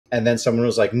And then someone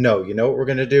was like, no, you know what we're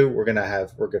going to do? We're going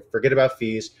to forget about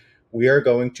fees. We are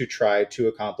going to try to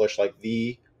accomplish like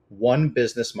the one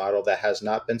business model that has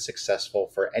not been successful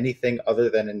for anything other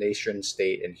than a nation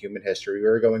state in human history. We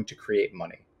are going to create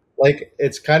money. Like,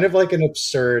 it's kind of like an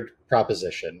absurd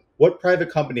proposition. What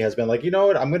private company has been like, you know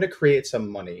what, I'm going to create some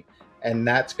money and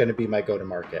that's going to be my go to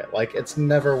market? Like, it's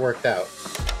never worked out.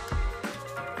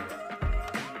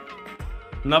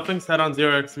 Nothing said on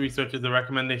 0x Research is a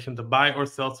recommendation to buy or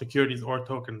sell securities or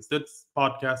tokens. This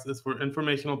podcast is for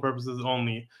informational purposes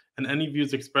only, and any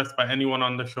views expressed by anyone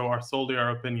on the show are solely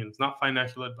our opinions, not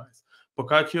financial advice.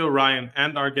 Boccaccio, Ryan,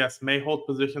 and our guests may hold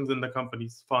positions in the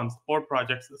companies, funds, or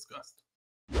projects discussed.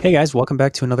 Hey guys, welcome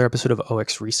back to another episode of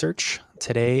OX Research.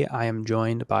 Today I am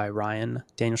joined by Ryan,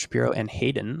 Daniel Shapiro, and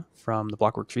Hayden from the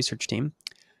Blockworks Research team.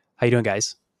 How you doing,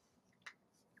 guys?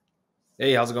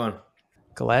 Hey, how's it going?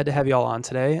 Glad to have you all on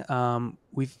today. The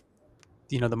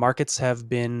markets have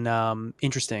been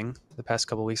interesting the past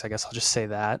couple of weeks. I guess I'll just say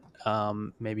that.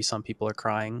 Maybe some people are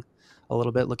crying a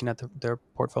little bit looking at their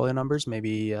portfolio numbers.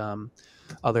 Maybe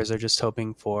others are just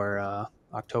hoping for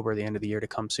October, the end of the year, to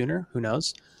come sooner. Who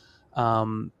knows?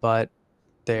 But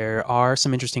there are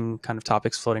some interesting kind of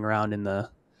topics floating around in the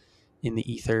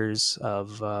ethers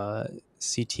of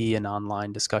CT and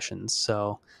online discussions.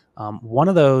 So one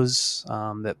of those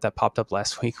that popped up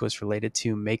last week was related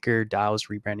to MakerDAOs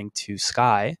rebranding to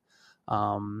Sky,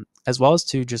 as well as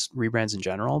to just rebrands in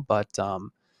general. But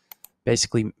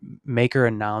basically, Maker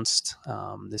announced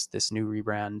this new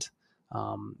rebrand,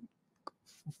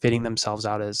 fitting themselves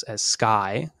out as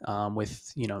Sky,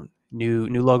 with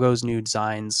new logos, new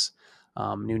designs,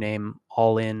 new name,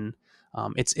 all in.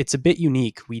 It's a bit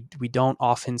unique. We don't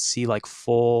often see like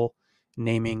full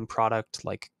naming product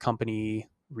like company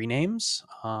renames.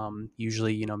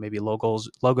 Usually, maybe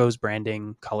logos,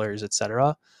 branding, colors,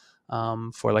 etc.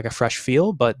 For like a fresh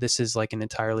feel. But this is like an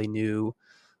entirely new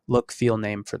look, feel,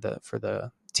 name for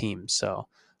the team. So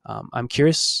I'm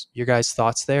curious your guys'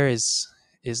 thoughts there. Is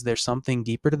there something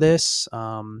deeper to this?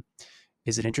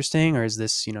 Is it interesting, or is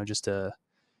this just a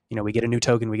we get a new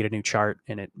token, we get a new chart,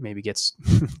 and it maybe gets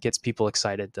people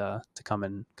excited to come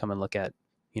and look at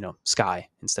Sky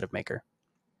instead of Maker?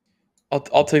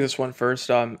 I'll take this one first.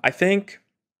 I think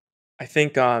what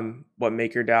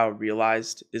MakerDAO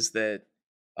realized is that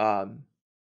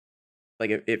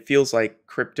it feels like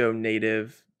crypto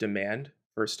native demand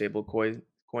for stable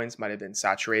coins might have been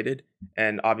saturated,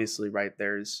 and obviously, right,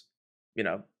 there's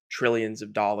trillions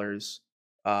of dollars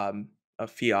of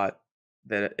fiat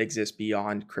that exist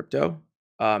beyond crypto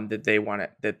that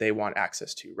they want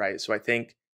access to, right? So I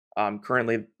think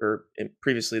currently or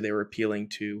previously they were appealing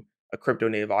to a crypto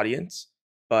native audience,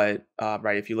 but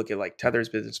right, if you look at like Tether's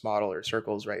business model or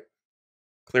Circle's, right,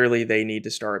 clearly they need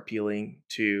to start appealing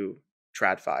to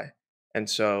TradFi, and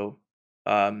so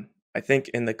I think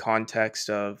in the context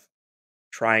of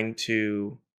trying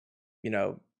to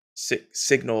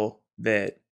signal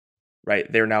that,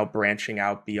 right, they're now branching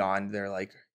out beyond their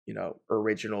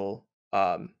original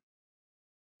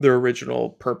their original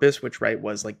purpose, which, right,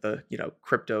 was like the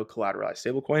crypto collateralized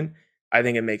stablecoin. I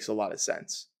think it makes a lot of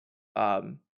sense.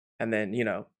 And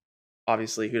then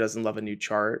obviously, who doesn't love a new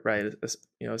chart, right?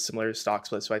 Similar to stock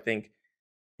split. So I think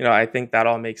that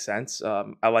all makes sense.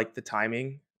 I like the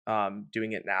timing,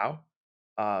 doing it now,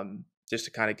 just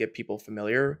to kind of get people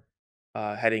familiar,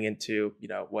 heading into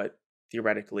what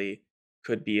theoretically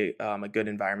could be a good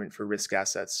environment for risk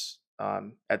assets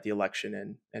at the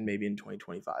election and maybe in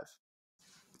 2025.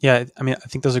 Yeah, I mean, I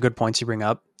think those are good points you bring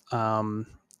up.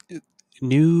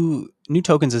 New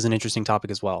tokens is an interesting topic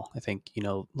as well. I think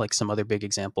like some other big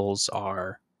examples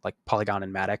are like Polygon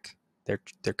and Matic.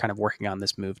 They're kind of working on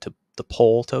this move to the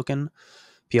POL token,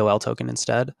 POL token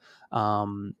instead.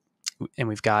 And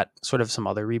we've got sort of some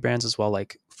other rebrands as well,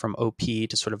 like from OP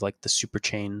to sort of like the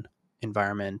Superchain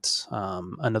environment.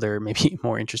 Another maybe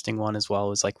more interesting one as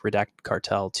well is like Redacted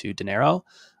Cartel to Dinero.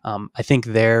 I think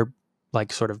their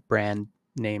like sort of brand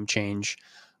name change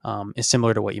is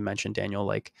similar to what you mentioned, Daniel,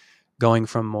 like going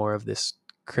from more of this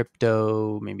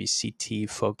crypto, maybe CT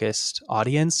focused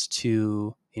audience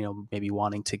to, maybe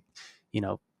wanting to,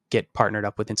 get partnered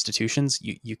up with institutions.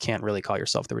 You can't really call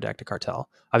yourself the Redacted Cartel.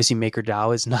 Obviously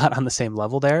MakerDAO is not on the same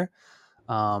level there.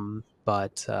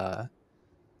 But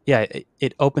yeah,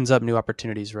 it opens up new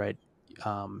opportunities, right?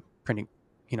 Printing,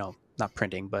 not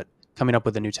printing, but coming up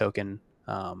with a new token,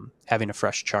 having a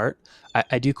fresh chart.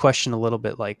 I do question a little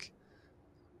bit, like,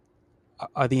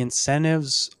 are the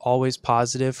incentives always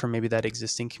positive for maybe that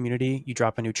existing community? You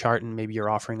drop a new chart and maybe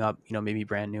you're offering up, maybe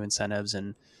brand new incentives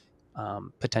and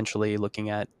potentially looking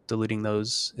at diluting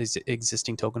those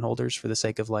existing token holders for the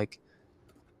sake of like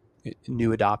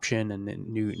new adoption and then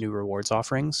new rewards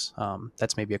offerings.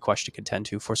 That's maybe a question to contend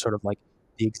to for sort of like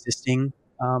the existing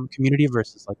community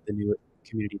versus like the new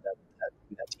community that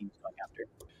team's going after.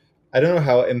 I don't know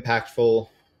how impactful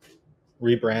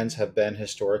rebrands have been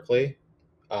historically.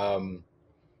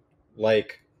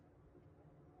 Like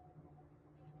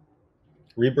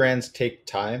rebrands take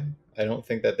time. I don't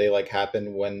think that they like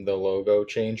happen when the logo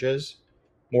changes.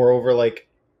 Moreover, like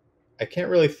I can't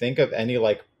really think of any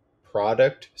like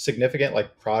significant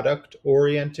like product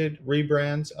oriented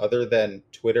rebrands other than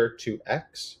Twitter to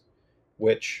X,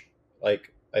 which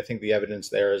like I think the evidence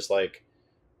there is like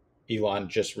Elon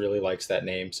just really likes that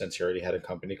name since he already had a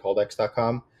company called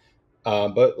X.com.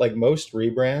 But like most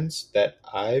rebrands that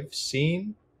I've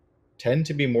seen tend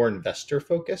to be more investor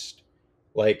focused.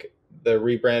 Like the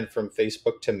rebrand from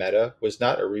Facebook to Meta was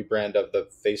not a rebrand of the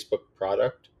Facebook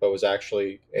product, but was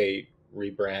actually a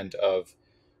rebrand of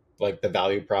like the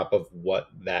value prop of what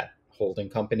that holding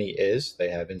company is. They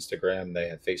have Instagram, they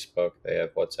have Facebook, they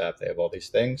have WhatsApp, they have all these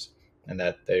things, and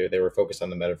that they were focused on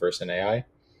the metaverse and AI.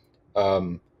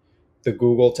 The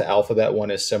Google to Alphabet one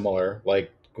is similar.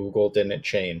 Like Google didn't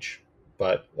change,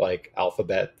 but like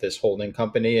Alphabet, this holding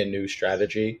company and new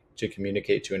strategy to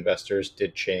communicate to investors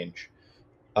did change.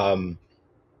 Um,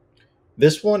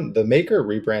 this one, the Maker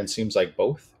rebrand seems like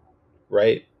both,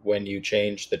 right? When you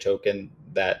change the token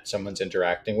that someone's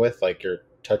interacting with, like you're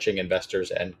touching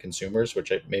investors and consumers,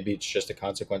 which maybe it's just a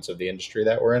consequence of the industry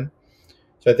that we're in.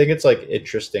 So I think it's like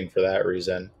interesting for that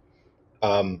reason.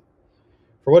 Um,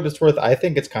 for what it's worth, I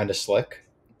think it's kind of slick.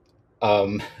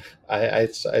 Um, I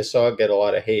saw it get a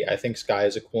lot of hate. I think Sky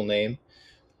is a cool name.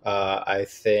 I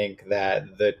think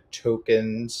that the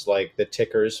tokens, like the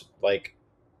tickers, like,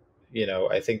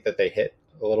 I think that they hit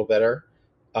a little better.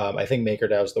 I think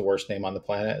MakerDAO is the worst name on the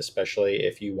planet, especially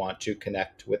if you want to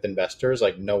connect with investors.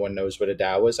 Like no one knows what a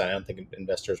DAO is. I don't think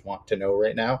investors want to know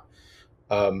right now.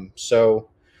 So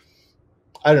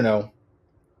I don't know.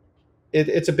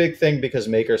 It's a big thing because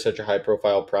Maker is such a high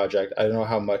profile project. I don't know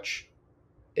how much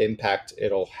impact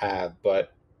it'll have,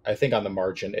 but I think on the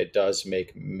margin it does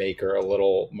make Maker a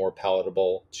little more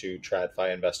palatable to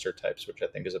TradFi investor types, which I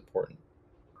think is important.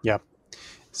 Yeah,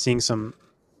 seeing some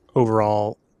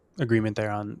overall agreement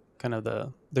there on kind of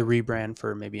the rebrand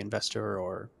for maybe investor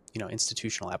or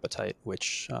institutional appetite,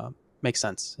 which makes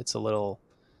sense. It's a little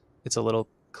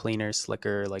cleaner,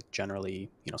 slicker. Like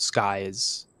generally, Sky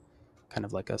is kind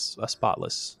of like a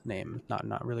spotless name,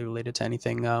 not really related to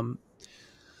anything.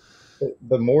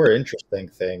 The more interesting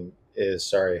thing is,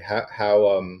 sorry,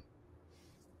 how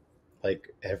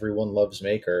like everyone loves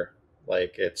Maker,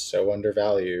 like it's so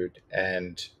undervalued,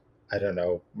 and I don't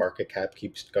know, market cap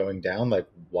keeps going down. Like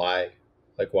why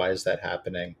is that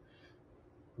happening?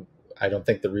 I don't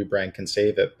think the rebrand can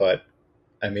save it, but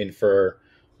I mean, for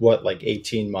what, like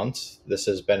 18 months, this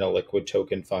has been a liquid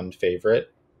token fund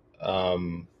favorite.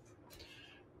 Um,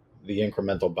 the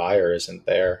incremental buyer isn't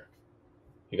there.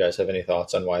 You guys have any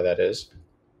thoughts on why that is?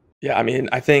 Yeah, I mean,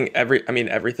 I think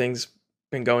everything's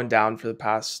been going down for the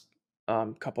past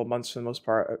couple months for the most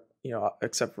part,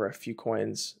 except for a few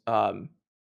coins.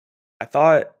 I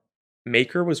thought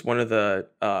Maker was one of the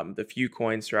few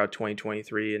coins throughout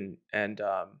 2023 and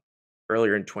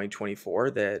earlier in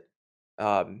 2024 that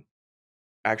um,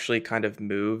 actually kind of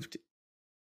moved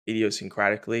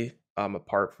idiosyncratically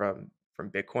apart from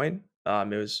Bitcoin.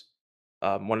 It was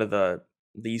one of the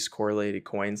least correlated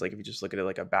coins. Like if you just look at it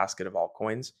like a basket of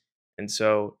altcoins, and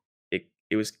so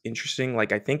it was interesting.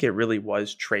 Like I think it really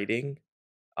was trading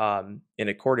in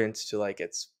accordance to like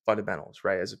its fundamentals,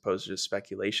 right, as opposed to just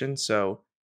speculation. So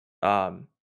um,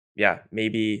 yeah,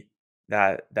 maybe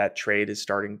that trade is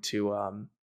starting to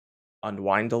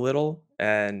unwind a little,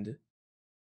 and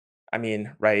I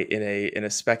mean, right, in a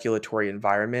speculatory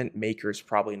environment, Maker's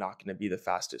probably not going to be the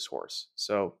fastest horse.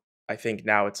 So I think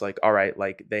now it's like, all right,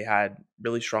 like they had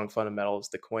really strong fundamentals.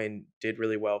 The coin did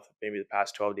really well for maybe the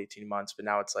past 12 to 18 months, but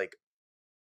now it's like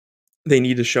they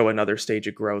need to show another stage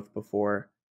of growth before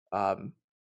um,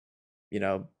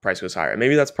 price goes higher.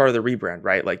 Maybe that's part of the rebrand,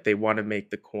 right? Like they want to make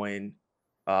the coin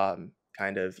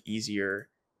kind of easier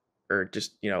or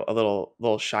just a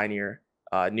little shinier,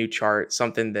 new chart,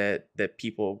 something that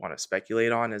people want to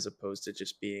speculate on, as opposed to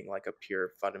just being like a pure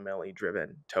fundamentally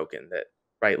driven token that,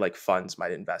 right, like funds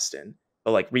might invest in,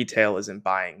 but like retail isn't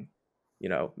buying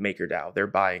MakerDAO, they're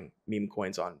buying meme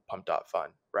coins on Pump.Fun,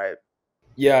 right?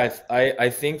 Yeah, I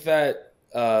think that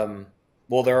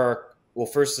well,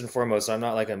 first and foremost, I'm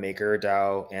not like a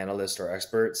MakerDAO analyst or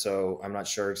expert, so I'm not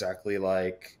sure exactly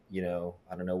like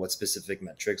I don't know what specific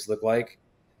metrics look like.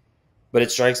 But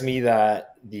it strikes me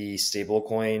that the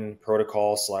stablecoin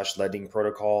protocol / lending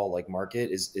protocol like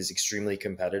market is extremely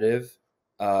competitive.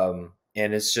 And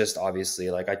it's just obviously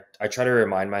like I try to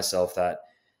remind myself that,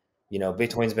 you know,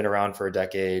 Bitcoin's been around for a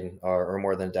decade or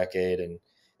more than a decade. And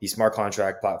these smart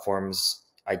contract platforms,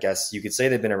 I guess you could say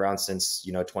they've been around since,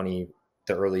 you know,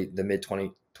 the mid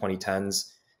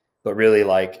 2010s. But really,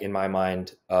 like in my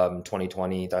mind,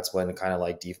 2020, that's when kind of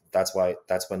like, that's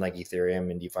when like Ethereum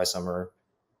and DeFi Summer,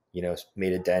 you know,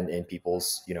 made a dent in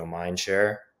people's, you know, mind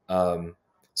share.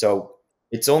 So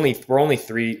we're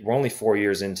only 4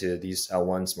 years into these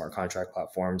L1 smart contract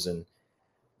platforms. And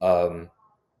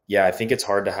yeah, I think it's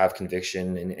hard to have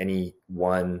conviction in any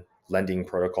one lending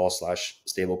protocol /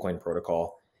 stablecoin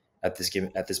protocol at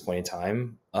this point in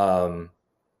time.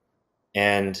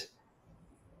 And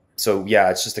so, yeah,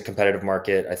 it's just a competitive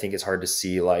market. I think it's hard to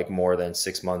see like more than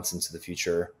 6 months into the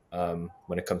future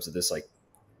when it comes to this like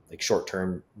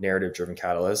short-term narrative driven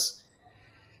catalysts.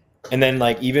 And then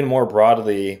like even more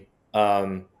broadly,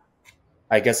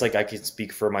 I guess like I could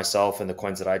speak for myself and the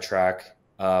coins that I track.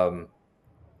 Having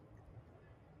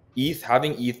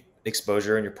ETH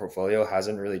exposure in your portfolio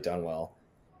hasn't really done well.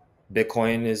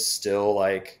 Bitcoin is still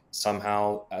like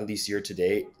somehow, at least year to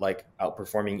date, like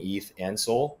outperforming ETH and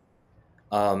Sol.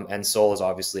 And Sol is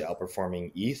obviously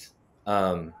outperforming ETH.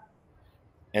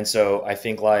 And so I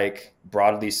think like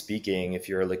broadly speaking, if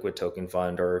you're a liquid token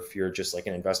fund or if you're just like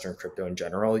an investor in crypto in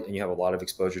general and you have a lot of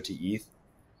exposure to ETH,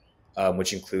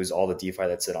 which includes all the DeFi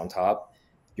that sit on top,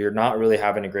 you're not really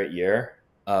having a great year.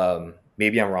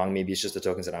 Maybe I'm wrong. Maybe it's just the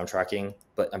tokens that I'm tracking,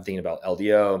 but I'm thinking about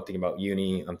LDO. I'm thinking about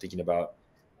Uni. I'm thinking about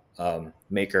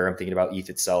Maker. I'm thinking about ETH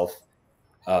itself.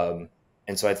 And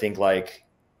so I think like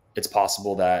it's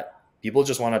possible that people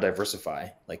just want to diversify.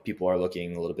 Like people are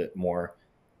looking a little bit more,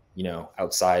 you know,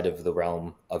 outside of the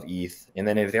realm of ETH. And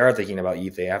then if they are thinking about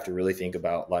ETH, they have to really think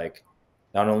about like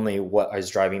not only what is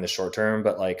driving the short term,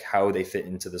 but like how they fit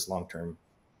into this long-term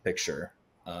picture,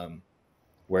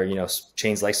 where, you know,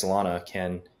 chains like Solana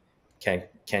can,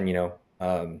 you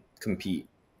know, compete.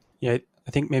 Yeah,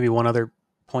 I think maybe one other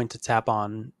point to tap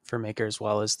on for Maker as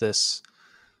well is this,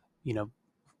 you know,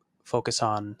 focus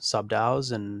on sub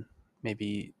DAOs and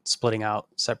maybe splitting out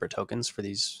separate tokens for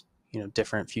these, you know,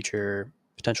 different future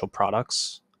potential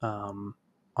products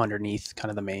underneath kind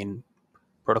of the main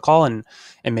protocol. And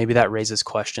maybe that raises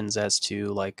questions as to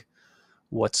like,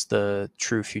 what's the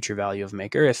true future value of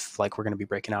Maker if like we're going to be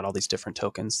breaking out all these different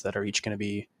tokens that are each going to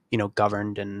be, you know,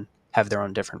 governed and have their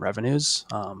own different revenues.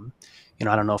 You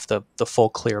know, I don't know if the full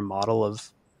clear model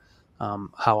of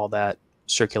how all that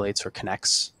circulates or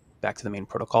connects back to the main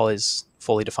protocol is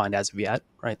fully defined as of yet,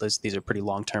 right? These are pretty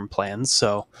long-term plans.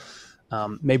 So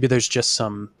maybe there's just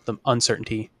some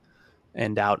uncertainty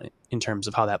and doubt in terms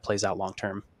of how that plays out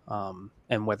long-term,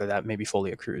 and whether that maybe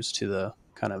fully accrues to the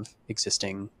kind of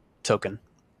existing token,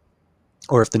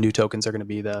 or if the new tokens are going to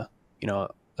be the, you know,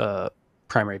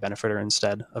 primary benefiter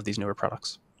instead of these newer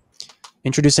products.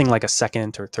 Introducing like a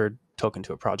second or third token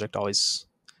to a project always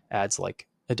adds like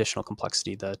additional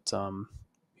complexity that,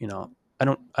 you know, I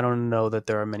don't know that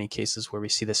there are many cases where we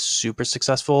see this super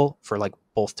successful for like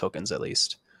both tokens at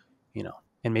least, you know,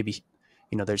 and maybe,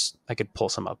 you know, I could pull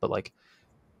some up, but like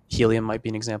Helium might be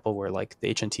an example where like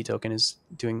the HNT token is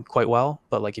doing quite well,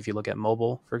 but like if you look at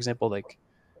mobile, for example, like,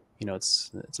 you know,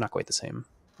 it's not quite the same.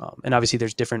 And obviously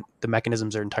the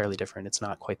mechanisms are entirely different. It's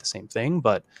not quite the same thing,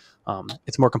 but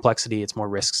it's more complexity. It's more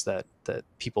risks that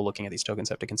people looking at these tokens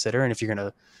have to consider. And if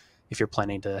you're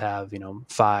planning to have, you know,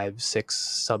 5-6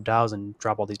 sub DAOs and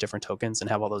drop all these different tokens and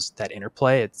have all that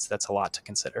interplay, that's a lot to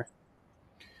consider.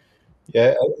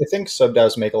 Yeah, I think sub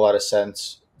DAOs make a lot of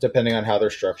sense depending on how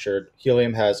they're structured.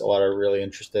 Helium has a lot of really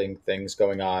interesting things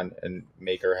going on, and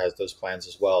Maker has those plans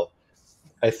as well.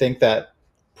 I think that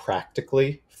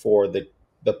practically for the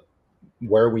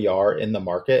where we are in the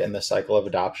market and the cycle of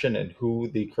adoption and who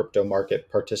the crypto market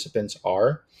participants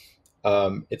are,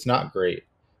 it's not great.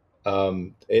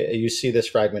 You see this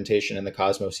fragmentation in the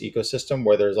Cosmos ecosystem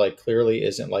where there's like clearly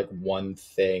isn't like one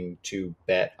thing to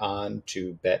bet on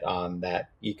that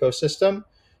ecosystem.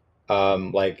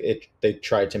 They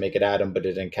tried to make it Atom, but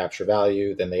it didn't capture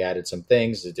value. Then they added some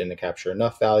things, it didn't capture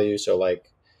enough value. So like,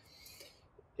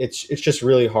 it's just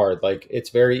really hard. Like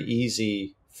it's very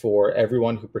easy for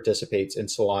everyone who participates in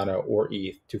Solana or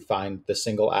ETH to find the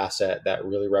single asset that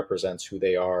really represents who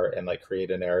they are and like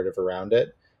create a narrative around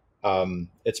it.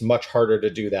 It's much harder to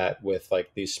do that with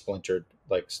like these splintered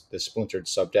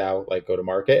sub DAO like go to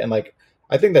market. And like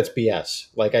I think that's BS.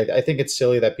 Like I think it's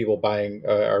silly that people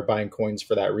are buying coins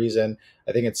for that reason.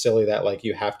 I think it's silly that like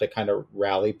you have to kind of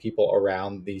rally people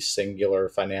around these singular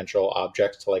financial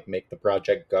objects to like make the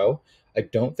project go. I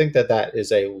don't think that that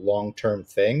is a long-term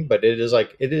thing, but it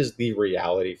is the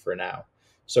reality for now.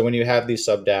 So when you have these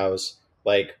sub DAOs,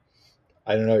 like,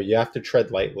 I don't know, you have to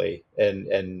tread lightly,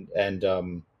 and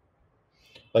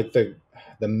like the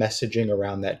messaging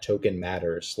around that token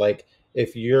matters. Like,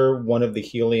 if you're one of the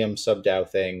Helium sub DAO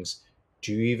things,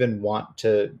 do you even want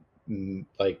to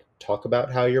like talk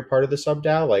about how you're part of the sub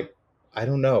DAO? Like, I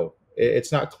don't know.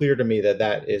 It's not clear to me that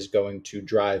that is going to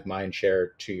drive mind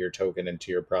share to your token and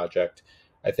to your project.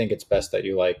 I think it's best that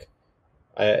you like,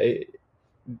 I,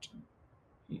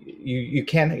 you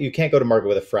can't go to market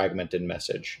with a fragmented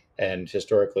message, and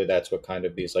historically that's what kind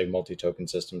of these like multi-token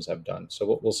systems have done.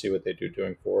 So we'll see what they do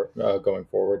going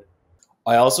forward.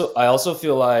 I also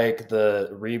feel like the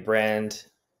rebrand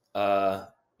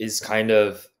is kind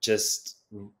of this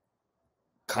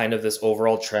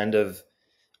overall trend of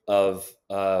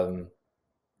the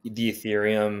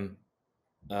Ethereum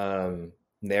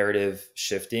narrative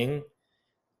shifting,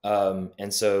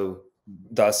 and so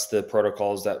thus the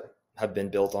protocols that have been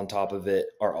built on top of it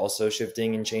are also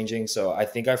shifting and changing. So I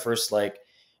think I first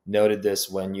noted this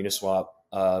when Uniswap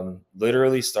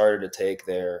literally started to take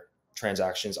their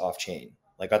transactions off chain.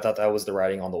 Like, I thought that was the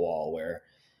writing on the wall, where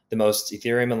the most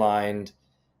Ethereum aligned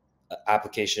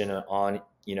application on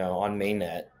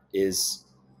mainnet is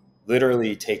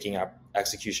literally taking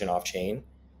execution off chain.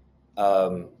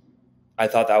 I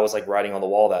thought that was like writing on the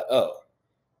wall that, oh,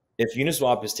 if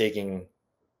Uniswap is taking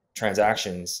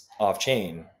transactions off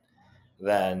chain,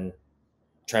 then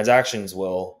transactions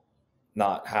will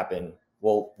not happen.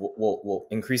 Will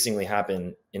increasingly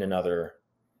happen in another,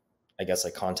 I guess,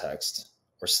 like context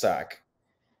or stack.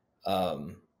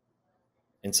 And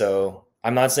so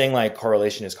I'm not saying like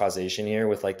correlation is causation here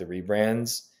with like the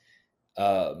rebrands,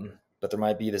 but there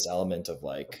might be this element of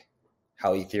like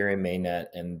how Ethereum mainnet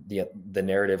and the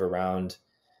narrative around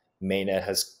mainnet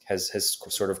has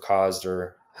sort of caused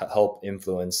or helped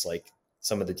influence like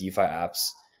some of the DeFi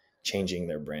apps changing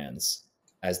their brands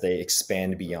as they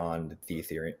expand beyond the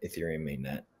Ethereum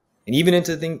mainnet, and even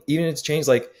into change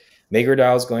like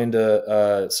MakerDAOs going to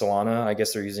Solana. I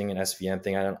guess they're using an SVM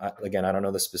thing. I don't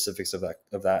know the specifics of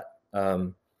that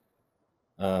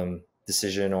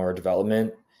decision or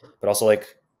development, but also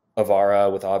like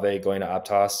Avara with Aave going to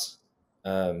Aptos.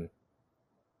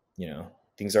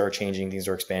 Things are changing, things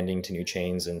are expanding to new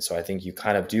chains, and so I think you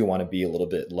kind of do want to be a little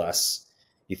bit less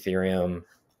Ethereum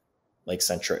like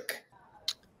centric.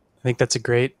 I think that's a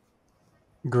great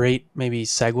maybe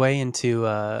segue into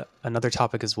another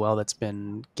topic as well that's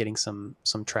been getting some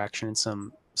traction and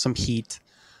some heat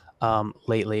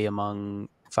lately among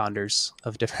founders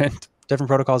of different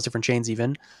protocols, different chains,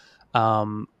 even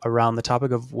around the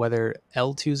topic of whether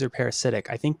L2s are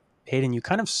parasitic. I think, Hayden, you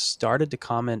kind of started to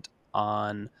comment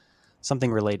on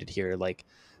something related here, like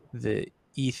the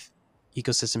ETH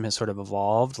ecosystem has sort of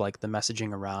evolved, like the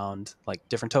messaging around like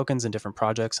different tokens and different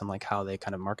projects and like how they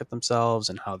kind of market themselves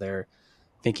and how they're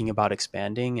thinking about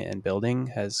expanding and building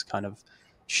has kind of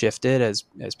shifted as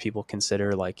people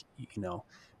consider like,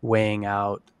 weighing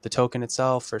out the token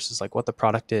itself versus like what the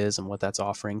product is and what that's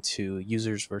offering to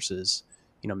users versus,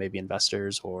 maybe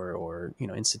investors or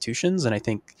institutions. And I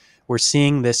think we're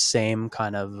seeing this same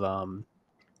kind of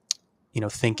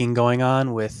thinking going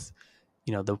on with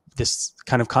this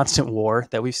kind of constant war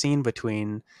that we've seen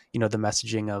between the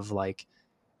messaging of like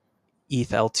ETH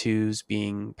L2s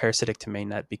being parasitic to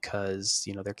mainnet because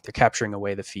they're capturing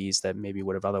away the fees that maybe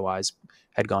would have otherwise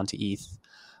had gone to ETH,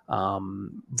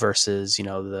 versus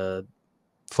the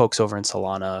folks over in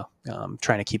Solana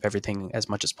trying to keep everything as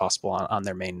much as possible on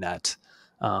their mainnet.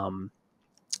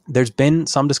 There's been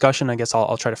some discussion. I guess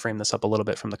I'll try to frame this up a little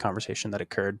bit from the conversation that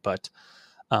occurred, but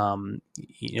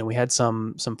we had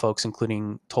some folks,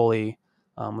 including Tolly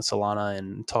with Solana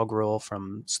and Togrul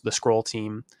from the Scroll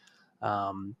team,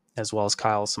 as well as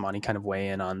Kyle Samani, kind of weigh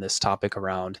in on this topic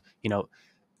around,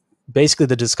 basically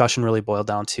the discussion really boiled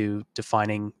down to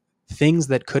defining things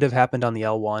that could have happened on the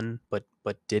L1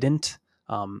 but didn't,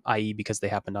 i.e. because they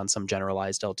happened on some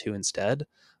generalized L2 instead.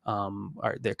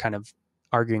 They're kind of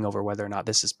arguing over whether or not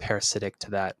this is parasitic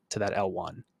to that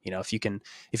L1. If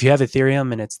you have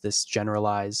Ethereum and it's this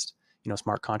generalized,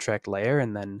 smart contract layer,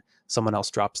 and then someone else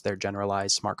drops their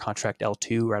generalized smart contract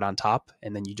L2 right on top,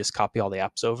 and then you just copy all the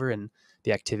apps over and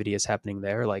the activity is happening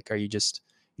there. Like, are you just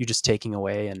taking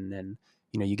away and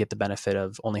you get the benefit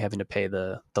of only having to pay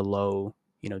the low,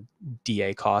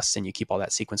 DA costs, and you keep all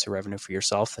that sequencer revenue for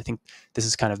yourself? I think this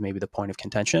is kind of maybe the point of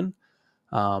contention.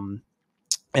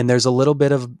 And there's a little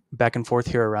bit of back and forth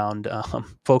here around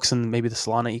folks in maybe the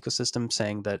Solana ecosystem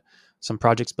saying that some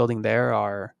projects building there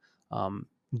are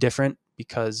different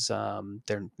because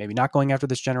they're maybe not going after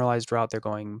this generalized route. They're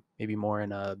going maybe more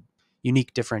in a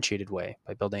unique, differentiated way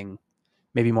by building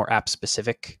maybe more app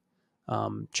specific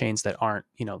chains that aren't,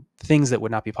 things that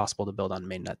would not be possible to build on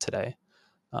mainnet today.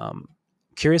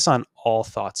 Curious on all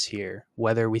thoughts here,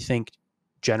 whether we think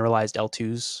generalized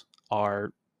L2s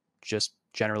are just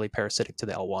generally parasitic to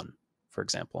the L1, for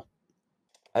example.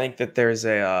 I think that there's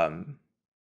I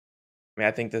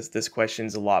think this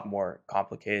question's a lot more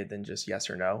complicated than just yes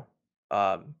or no.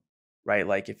 Right?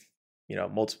 Like if,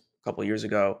 multiple couple of years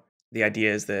ago, the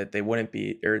idea is that they wouldn't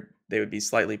be, or they would be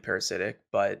slightly parasitic,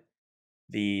 but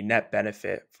the net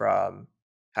benefit from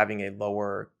having a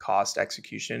lower cost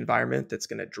execution environment that's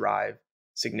going to drive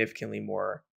significantly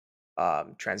more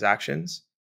transactions.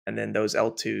 And then those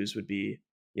L2s would be,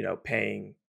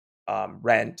 paying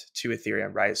rent to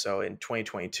Ethereum, right? So in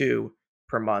 2022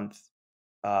 per month,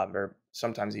 or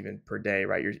sometimes even per day,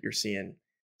 right? You're seeing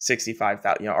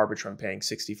 65,000, Arbitrum paying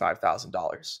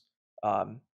 $65,000.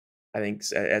 I think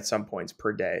at some points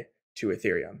per day to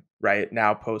Ethereum, right?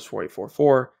 Now post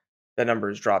 4844, that number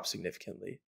has dropped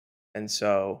significantly. And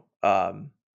so,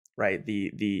 right,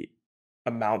 the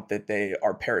amount that they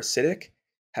are parasitic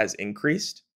has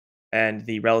increased, and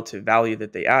the relative value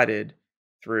that they added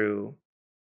through,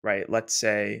 right, let's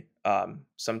say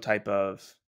some type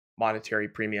of monetary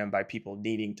premium by people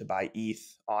needing to buy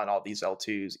ETH on all these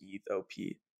L2s, ETH, OP,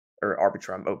 or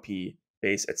Arbitrum, OP,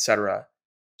 Base, etc.,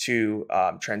 to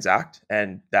transact,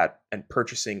 and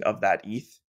purchasing of that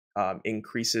ETH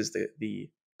increases the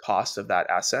cost of that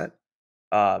asset,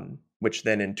 which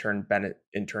then in turn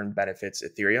benefits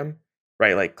Ethereum,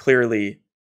 right? Like clearly,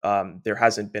 there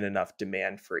hasn't been enough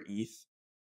demand for ETH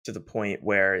to the point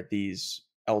where these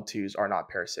L2s are not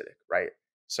parasitic, right?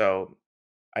 So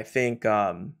I think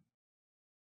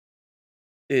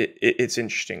it's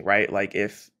interesting, right? Like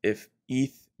if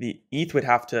the ETH would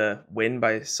have to win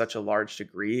by such a large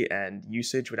degree, and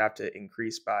usage would have to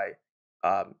increase by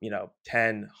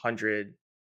 10,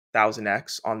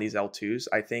 100,000x on these L2s,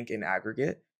 I think in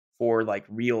aggregate for like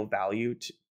real value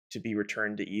to be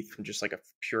returned to ETH from just like a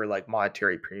pure like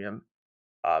monetary premium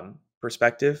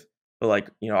perspective. But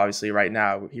like, obviously right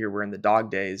now here we're in the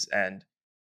dog days and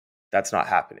that's not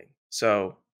happening.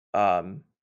 So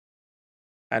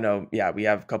I know, yeah, we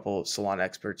have a couple Solana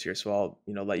experts here, so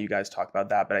I'll, let you guys talk about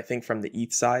that. But I think from the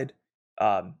ETH side,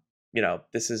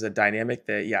 this is a dynamic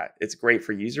that, yeah, it's great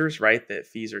for users, right? That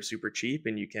fees are super cheap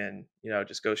and you can,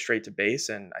 just go straight to Base.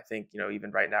 And I think,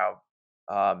 even right now,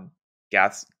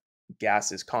 gas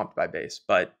is comped by Base.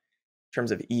 But in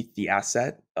terms of ETH, the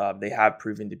asset, they have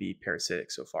proven to be parasitic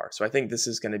so far. So I think this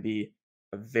is going to be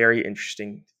a very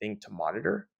interesting thing to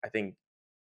monitor. I think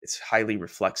it's highly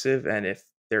reflexive, and if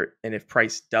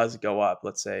price does go up,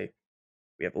 let's say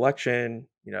we have election,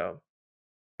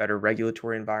 better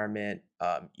regulatory environment,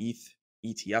 ETH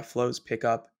ETF flows pick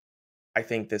up, I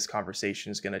think this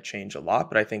conversation is going to change a lot.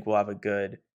 But I think we'll have a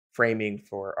good framing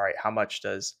for, all right, how much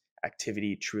does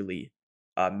activity truly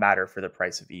matter for the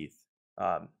price of ETH,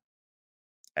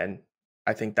 and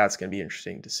I think that's going to be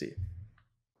interesting to see.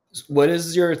 What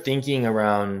is your thinking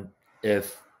around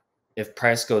if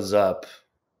price goes up,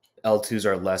 L2s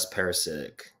are less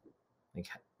parasitic?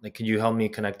 Like, could you help me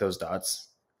connect those dots?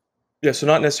 Yeah, so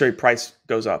not necessarily price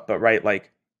goes up, but right,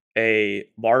 like a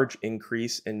large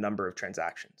increase in number of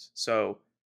transactions. So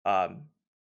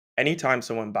anytime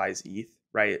someone buys ETH,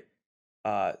 right,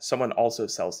 someone also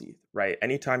sells ETH, right?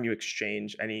 Anytime you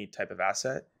exchange any type of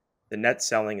asset, the net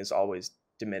selling is always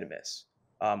de minimis.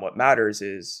 What matters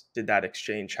is, did that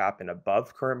exchange happen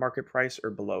above current market price or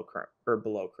below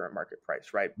current market price,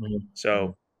 right? Mm-hmm.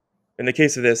 So in the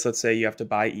case of this, let's say you have to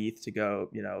buy ETH to go,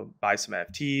 buy some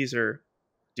NFTs or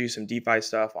do some DeFi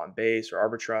stuff on Base or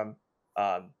Arbitrum,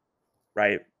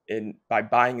 right? And by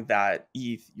buying that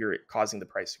ETH, you're causing the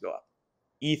price to go up.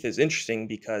 ETH is interesting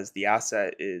because the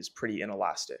asset is pretty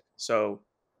inelastic. So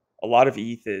a lot of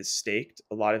ETH is staked.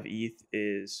 A lot of ETH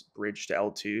is bridged to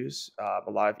L2s. A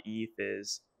lot of ETH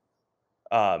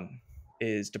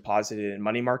is deposited in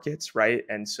money markets, right?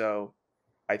 And so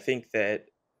I think that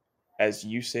as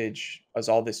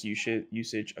all this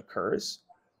usage occurs,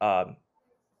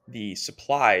 the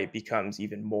supply becomes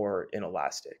even more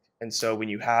inelastic. And so when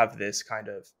you have this kind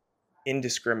of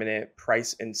indiscriminate,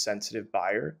 price insensitive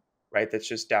buyer, right, that's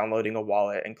just downloading a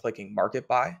wallet and clicking market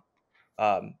buy,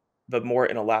 the more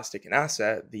inelastic an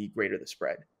asset, the greater the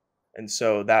spread. And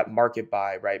so that market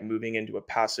buy, right, moving into a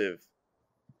passive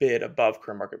bid above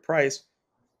current market price,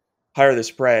 higher the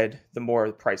spread, the more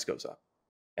the price goes up.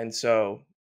 And so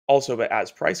also, but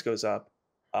as price goes up,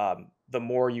 the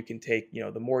more you can take,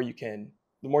 the more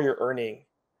you're earning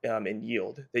in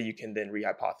yield that you can then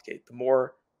rehypothecate, the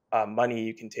more money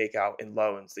you can take out in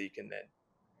loans that you can then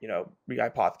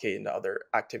rehypothecate into other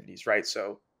activities, right?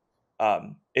 So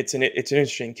it's an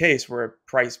interesting case where a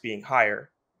price being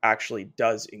higher actually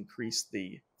does increase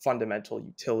the fundamental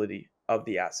utility of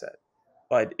the asset.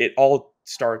 But it all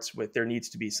starts with there needs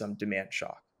to be some demand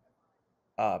shock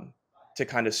to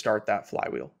kind of start that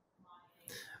flywheel.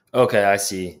 Okay, I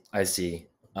see. I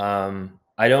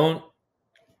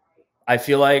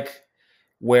feel like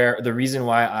where the reason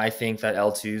why I think that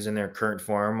L2s in their current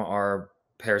form are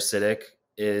parasitic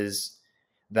is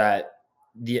that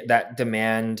that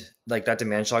demand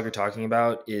shock you're talking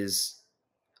about is,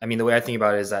 I mean, the way I think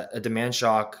about it is that a demand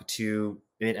shock to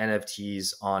mint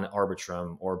NFTs on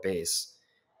Arbitrum or Base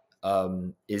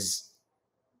is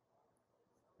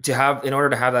to have, in order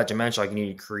to have that demand shock, you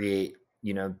need to create,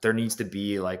 there needs to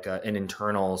be like an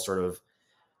internal sort of,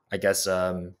 I guess,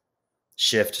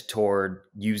 shift toward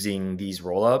using these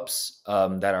rollups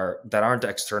that aren't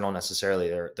external necessarily.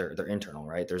 They're internal,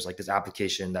 right? There's like this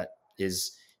application that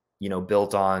is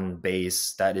built on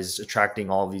Base that is attracting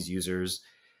all of these users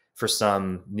for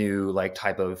some new like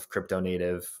type of crypto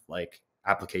native like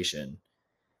application.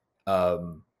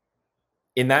 In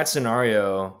that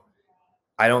scenario,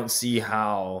 I don't see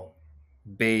how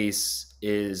Ethereum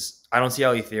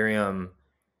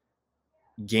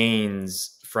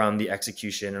gains from the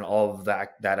execution and all of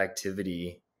that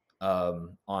activity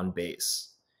on Base.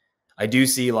 I do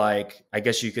see, like, I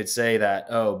guess you could say that,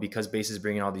 because Base is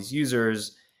bringing all these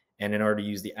users, and in order to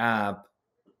use the app,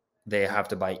 they have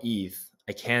to buy ETH.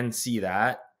 I can see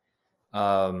that.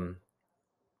 But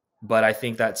I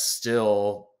think that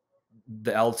still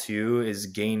the L2 is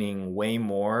gaining way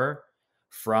more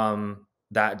from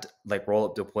that like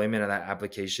roll-up deployment of that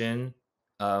application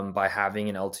by having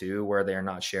an L2 where they're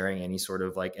not sharing any sort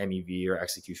of like MEV or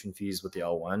execution fees with the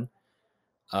L1.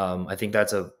 I think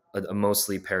that's a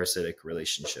mostly parasitic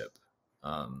relationship.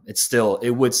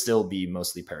 It would still be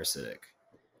mostly parasitic.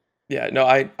 Yeah, no,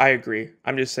 I agree.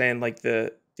 I'm just saying like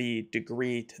the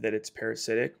degree to that it's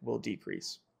parasitic will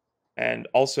decrease. And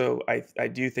also I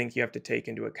do think you have to take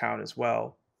into account as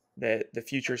well that the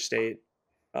future state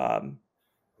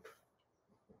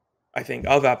I think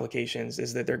of applications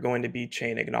is that they're going to be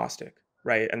chain agnostic,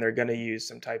 right? And they're going to use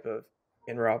some type of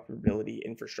interoperability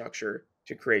infrastructure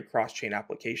to create cross-chain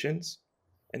applications.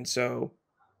 And so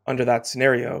under that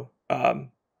scenario,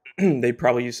 they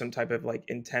probably use some type of like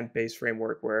intent-based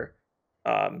framework where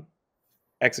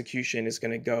execution is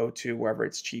going to go to wherever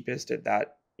it's cheapest at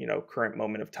that, current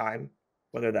moment of time,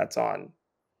 whether that's on,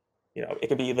 it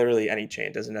could be literally any chain.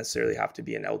 It doesn't necessarily have to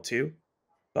be an L2,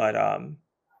 but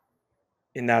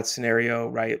in that scenario,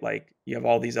 right, like you have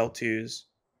all these L2s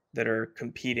that are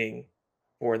competing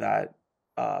for that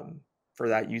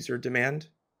user demand.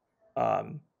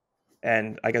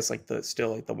 And I guess like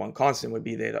the one constant would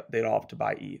be they'd all have to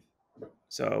buy ETH.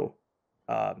 So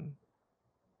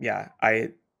yeah, I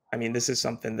mean, this is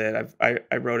something that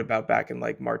I wrote about back in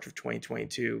like March of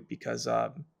 2022 because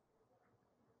the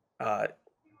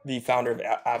founder of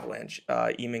Avalanche,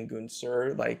 Eamon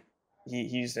Gunser, like he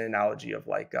used an analogy of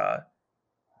like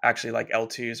actually like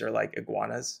L2s are like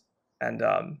iguanas, and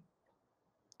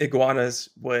iguanas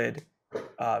would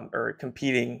or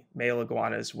competing male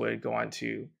iguanas would go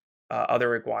onto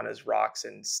other iguanas' rocks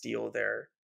and steal their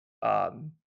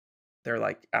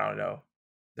like, I don't know,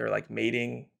 their like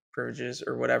mating privileges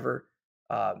or whatever.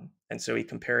 And so he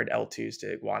compared L2s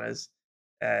to iguanas,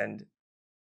 and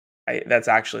that's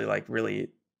actually like really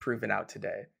proven out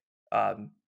today.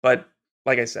 But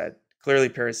like I said, clearly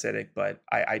parasitic, but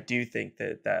I do think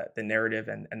that the narrative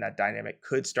and that dynamic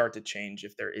could start to change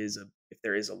if there is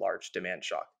a large demand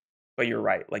shock. But you're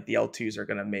right, like the L2s are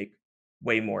going to make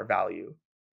way more value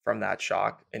from that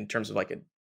shock in terms of like a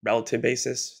relative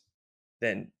basis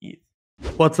than ETH.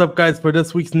 What's up, guys? For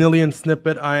this week's Nillion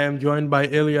Snippet, I am joined by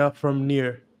Ilya from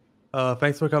Near.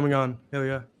 Thanks for coming on,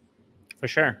 Ilya. For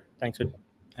sure. Thanks for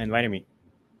inviting me.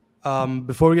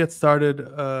 Before we get started,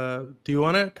 do you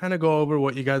want to kind of go over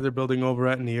what you guys are building over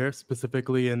at Near,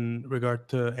 specifically in regard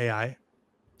to AI?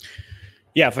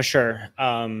 Yeah, for sure.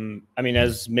 I mean,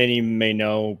 as many may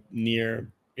know,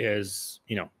 Near is,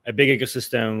 a big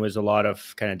ecosystem with a lot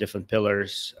of kind of different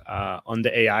pillars. On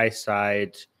the AI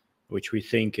side, which we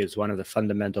think is one of the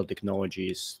fundamental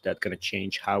technologies that's going to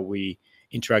change how we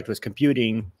interact with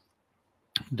computing,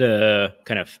 the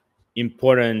kind of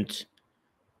important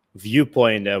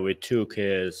viewpoint that we took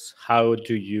is how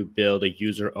do you build a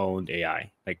user-owned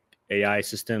AI, like AI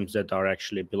systems that are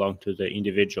actually belong to the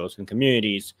individuals and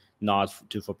communities, not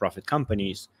to for-profit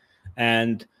companies.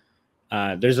 And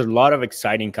there's a lot of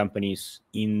exciting companies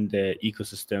in the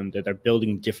ecosystem that are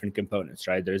building different components,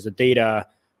 right? There's the data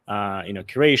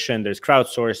curation, there's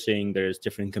crowdsourcing, there's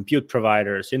different compute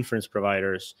providers, inference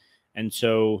providers. And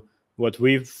so what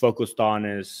we've focused on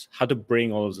is how to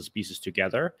bring all of those pieces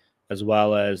together, as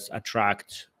well as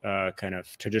attract kind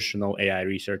of traditional AI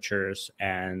researchers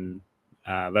and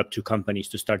Web2 companies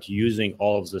to start using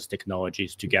all of those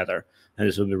technologies together. And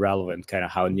this will be relevant, kind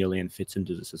of how Nillion fits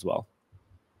into this as well.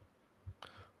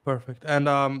 Perfect. And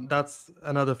that's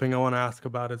another thing I want to ask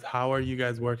about is how are you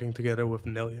guys working together with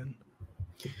Nillion?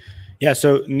 Yeah,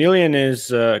 so Nillion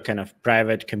is a kind of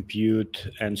private compute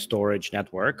and storage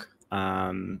network.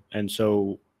 And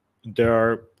so there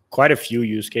are quite a few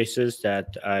use cases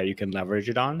that you can leverage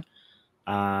it on.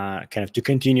 Kind of to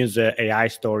continue the AI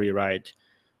story, right?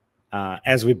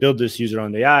 As we build this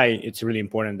user-owned AI, it's really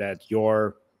important that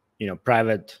your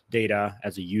private data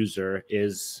as a user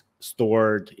is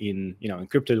stored in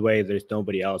encrypted way. There's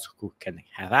nobody else who can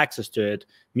have access to it.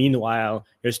 Meanwhile,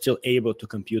 you're still able to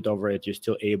compute over it. You're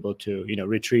still able to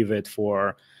retrieve it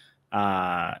for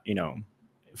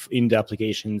in the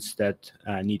applications that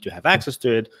need to have access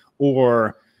to it,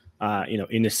 or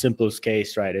in the simplest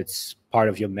case, right, it's part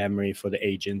of your memory for the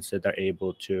agents that are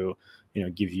able to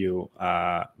give you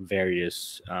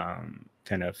various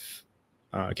kind of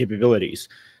capabilities.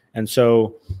 And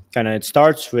so kind of it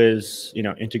starts with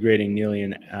integrating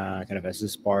Nillion kind of as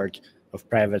this part of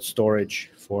private storage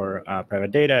for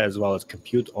private data, as well as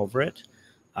compute over it,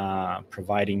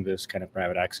 providing this kind of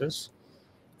private access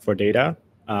for data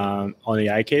on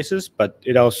AI cases. But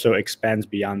it also expands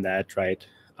beyond that, right?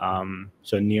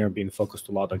 So Near being focused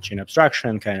a lot on chain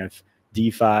abstraction, kind of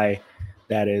DeFi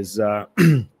that is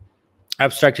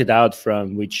abstracted out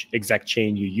from which exact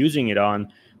chain you're using it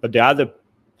on. But the other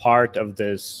part of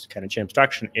this kind of chain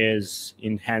abstraction is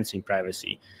enhancing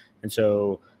privacy. And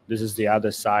so this is the other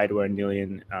side where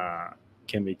Nillion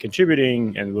can be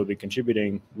contributing and will be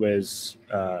contributing with,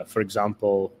 for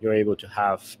example, you're able to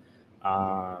have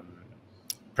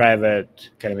private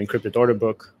kind of encrypted order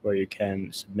book where you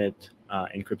can submit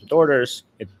encrypted orders,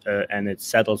 and it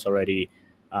settles already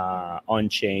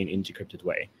on-chain in decrypted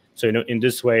way. So in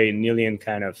this way, Nillion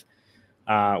kind of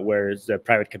where the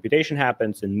private computation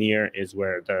happens, and Near is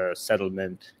where the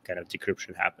settlement kind of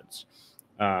decryption happens,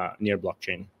 near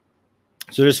blockchain.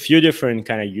 So there's a few different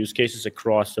kind of use cases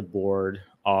across the board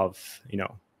of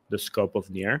the scope of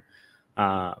Near,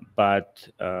 but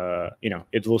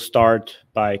it will start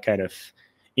by kind of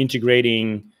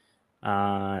integrating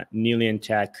Nillion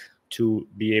tech to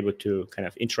be able to kind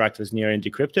of interact with Near and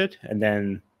decrypt it, and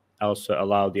then also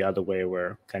allow the other way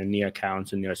where kind of Near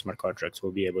accounts and Near smart contracts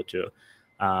will be able to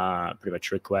pretty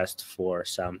much request for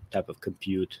some type of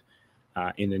compute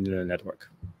in the Nillion network.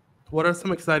 What are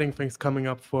some exciting things coming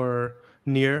up for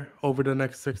Near over the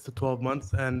next 6 to 12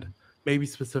 months, and maybe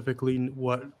specifically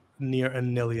what Near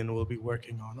and Nillion will be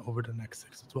working on over the next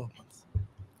 6 to 12 months?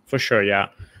 For sure, yeah.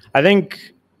 I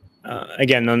think,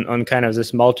 again, on kind of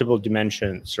this multiple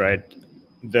dimensions, right?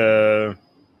 This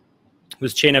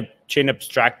chain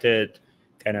abstracted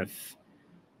kind of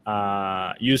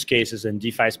use cases, and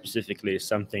DeFi specifically is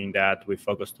something that we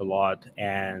focused a lot,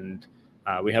 and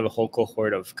we have a whole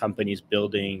cohort of companies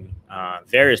building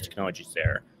various technologies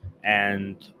there,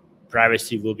 and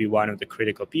privacy will be one of the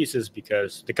critical pieces,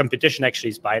 because the competition actually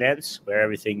is Binance, where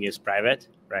everything is private,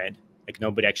 right? Like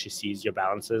nobody actually sees your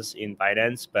balances in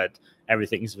Binance, but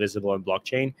everything is visible on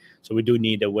blockchain. So we do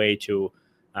need a way to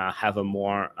have a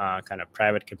more kind of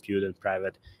private compute and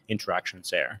private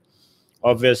interactions there.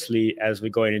 Obviously, as we're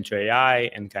going into AI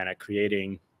and kind of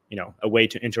creating, a way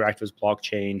to interact with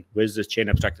blockchain with this chain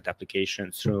abstracted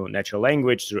applications through natural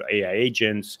language, through AI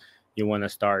agents, you want to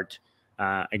start,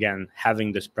 again,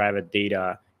 having this private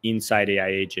data inside AI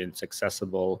agents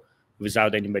accessible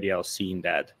without anybody else seeing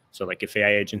that. So like if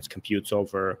AI agents computes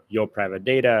over your private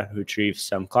data, retrieves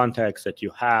some context that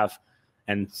you have,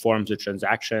 and forms a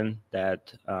transaction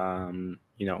that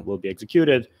will be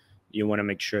executed, you want to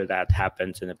make sure that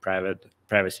happens in a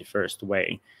privacy first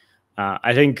way.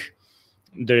 I think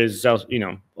there's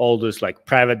all this like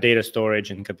private data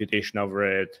storage and computation over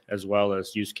it, as well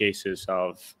as use cases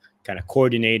of kind of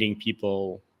coordinating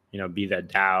people, be that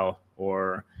DAO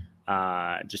or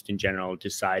just in general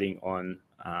deciding on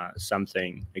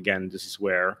something. Again, this is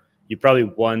where you probably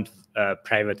want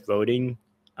private voting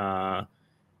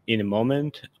in a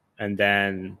moment, and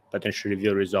then potentially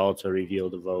reveal results or reveal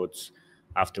the votes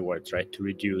afterwards, right? To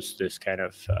reduce this kind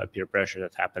of peer pressure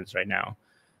that happens right now.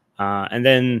 And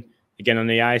then again, on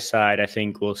the AI side, I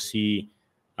think we'll see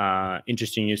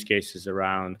interesting use cases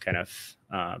around kind of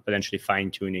potentially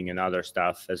fine tuning and other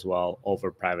stuff as well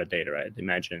over private data, right?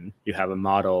 Imagine you have a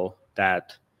model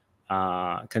that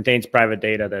contains private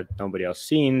data that nobody else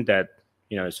seen, that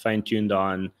is fine-tuned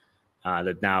on,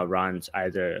 that now runs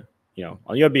either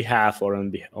on your behalf or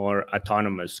or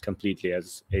autonomous completely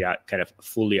as AI, kind of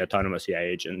fully autonomous AI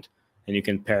agent. And you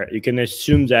can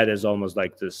assume that as almost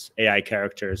like this AI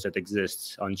characters that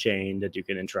exists on chain that you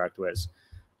can interact with.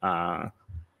 I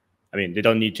mean, they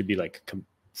don't need to be like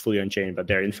fully on chain, but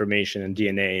their information and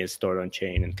DNA is stored on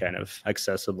chain and kind of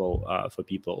accessible for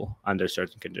people under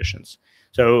certain conditions.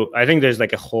 So I think there's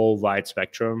like a whole wide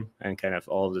spectrum, and kind of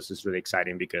all of this is really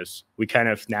exciting because we kind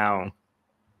of now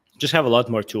just have a lot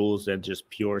more tools than just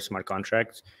pure smart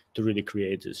contracts to really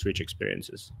create these rich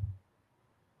experiences.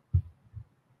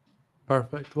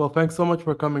 Perfect. Well, thanks so much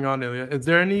for coming on, Ilya. Is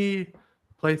there any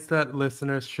place that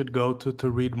listeners should go to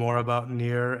read more about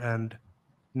Near and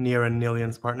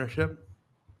Nillion's partnership?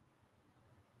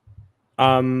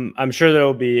 I'm sure there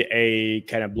will be a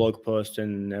kind of blog post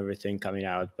and everything coming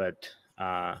out, but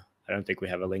I don't think we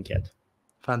have a link yet.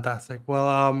 Fantastic.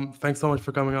 Well, thanks so much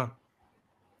for coming on.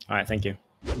 All right, thank you.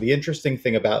 The interesting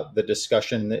thing about the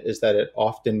discussion is that it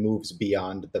often moves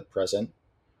beyond the present,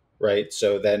 right?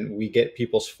 So then we get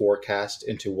people's forecast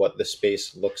into what the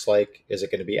space looks like. Is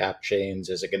it going to be app chains?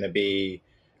 Is it going to be,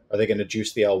 are they going to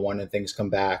juice the L1 and things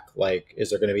come back? Like, is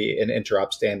there going to be an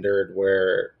interop standard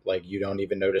where like you don't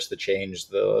even notice the change,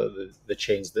 the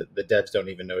chains, that the devs don't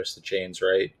even notice the chains,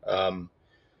 right?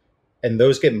 And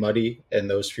those get muddy, and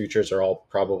those futures are all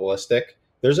probabilistic.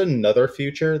 There's another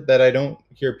future that I don't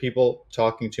hear people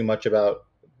talking too much about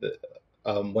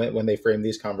when they frame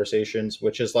these conversations,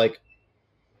 which is like,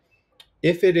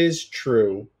 if it is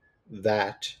true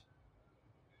that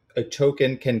a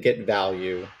token can get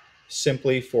value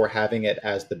simply for having it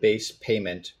as the base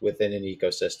payment within an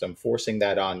ecosystem, forcing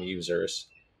that on users,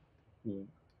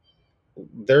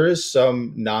 there is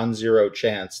some non-zero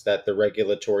chance that the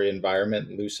regulatory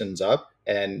environment loosens up,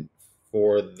 and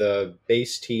for the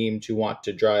base team to want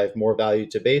to drive more value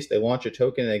to base, they launch a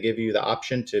token and they give you the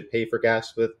option to pay for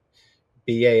gas with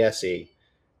BASE.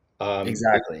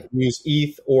 Exactly. Use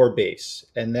ETH or base.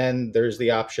 And then there's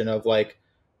the option of like,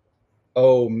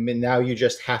 oh, now you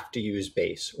just have to use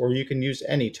base, or you can use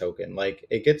any token. Like,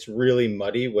 it gets really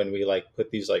muddy when we like put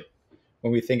these, like,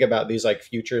 when we think about these like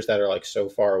futures that are like so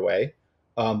far away.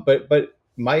 But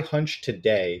my hunch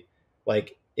today,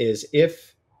 like, is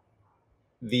if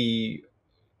the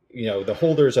the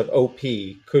holders of OP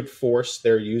could force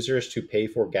their users to pay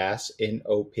for gas in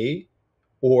OP,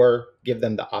 or give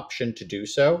them the option to do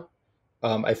so,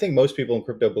 I think most people in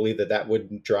crypto believe that that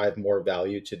would drive more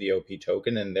value to the OP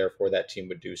token, and therefore that team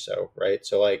would do so, right?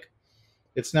 So like,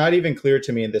 it's not even clear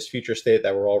to me in this future state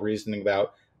that we're all reasoning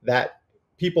about that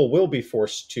people will be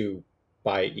forced to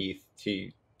buy ETH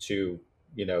to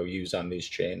use on these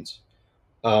chains.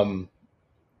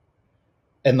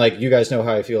 And like, you guys know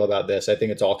how I feel about this. I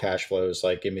think it's all cash flows.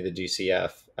 Like, give me the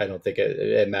DCF. I don't think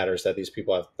it matters that these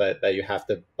people have that you have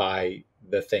to buy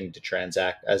the thing to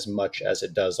transact as much as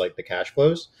it does like the cash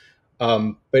flows.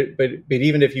 But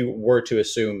even if you were to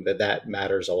assume that that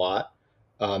matters a lot,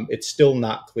 it's still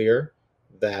not clear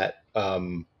that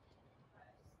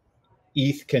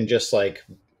ETH can just like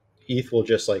ETH will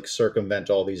just like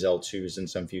circumvent all these L2s in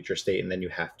some future state, and then you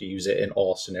have to use it in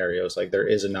all scenarios. Like, there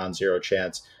is a non-zero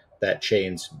chance that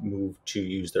chains move to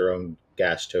use their own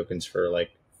gas tokens for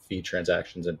like fee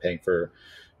transactions and paying for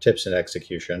tips and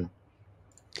execution.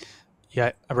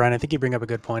 Yeah, Ryan, I think you bring up a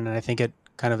good point, and I think it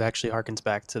kind of actually harkens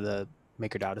back to the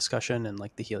MakerDAO discussion and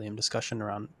like the Helium discussion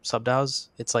around sub-DAOs.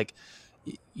 It's like,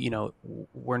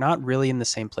 we're not really in the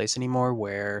same place anymore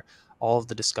where all of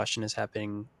the discussion is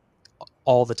happening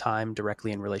all the time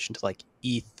directly in relation to like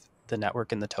ETH, the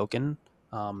network, and the token.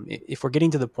 If we're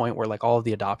getting to the point where like all of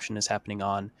the adoption is happening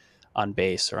on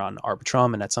Base or on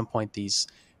Arbitrum, and at some point these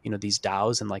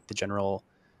DAOs and like the general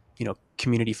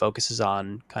community focuses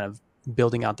on kind of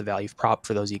building out the value prop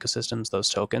for those ecosystems, those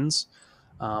tokens,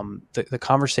 the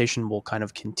conversation will kind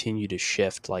of continue to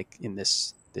shift like in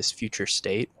this future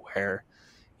state where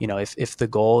if the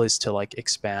goal is to like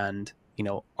expand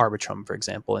Arbitrum, for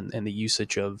example, and the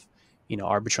usage of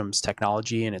Arbitrum's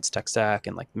technology and its tech stack,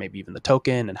 and like maybe even the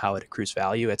token and how it accrues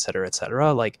value, et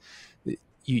cetera, like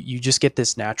you just get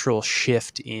this natural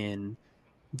shift in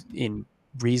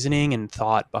reasoning and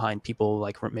thought behind people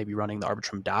like maybe running the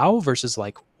Arbitrum DAO versus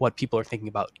like what people are thinking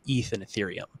about ETH and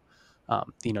Ethereum.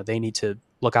 They need to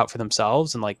look out for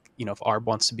themselves, and like, if ARB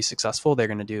wants to be successful, they're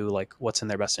going to do like what's in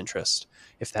their best interest.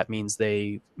 If that means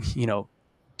they,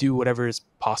 do whatever is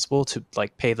possible to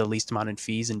like pay the least amount in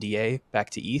fees and DA back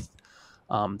to ETH,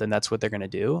 then that's what they're going to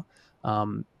do.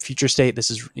 Future state, this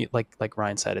is like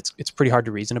Ryan said, it's pretty hard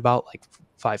to reason about like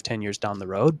 5-10 years down the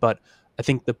road, but I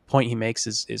think the point he makes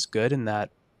is good, in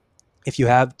that if you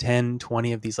have 10,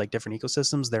 20 of these like different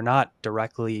ecosystems, they're not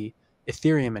directly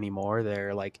Ethereum anymore.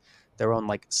 They're like their own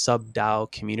like sub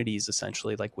DAO communities,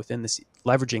 essentially, like within this,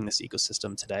 leveraging this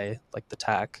ecosystem today, like the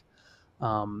tech.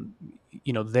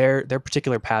 Their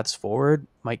particular paths forward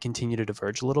might continue to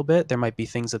diverge a little bit. There might be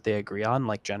things that they agree on,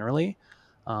 like generally,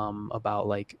 about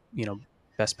like,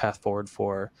 best path forward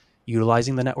for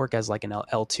utilizing the network as like an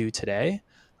L2 today.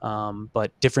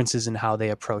 But differences in how they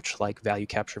approach like value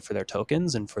capture for their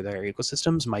tokens and for their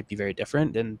ecosystems might be very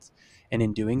different. And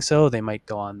in doing so, they might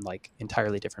go on like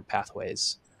entirely different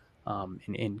pathways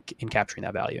in capturing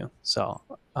that value. So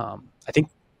I think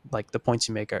like the points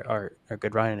you make are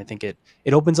good, Ryan. I think it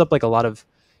opens up like a lot of,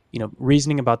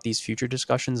 reasoning about these future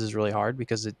discussions is really hard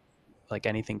because it, like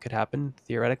anything could happen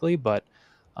theoretically, but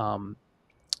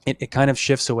it kind of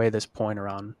shifts away this point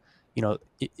around,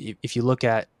 if you look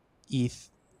at ETH,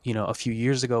 a few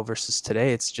years ago versus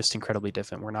today, it's just incredibly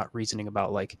different. We're not reasoning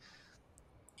about like,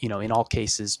 in all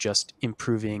cases, just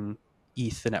improving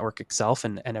ETH, the network itself,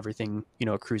 and everything,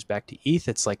 accrues back to ETH.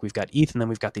 It's like we've got ETH and then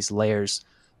we've got these layers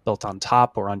built on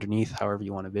top or underneath, however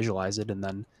you want to visualize it, and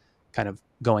then kind of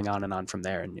going on and on from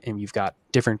there. And you've got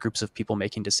different groups of people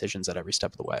making decisions at every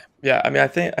step of the way. Yeah, I mean, I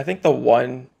think the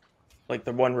one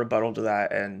rebuttal to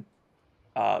that, and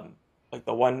like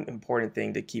the one important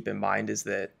thing to keep in mind is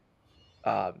that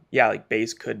like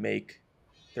Base could make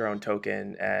their own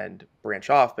token and branch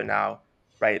off, but now,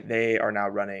 right, they are now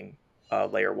running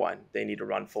layer one. They need to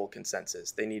run full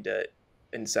consensus. They need to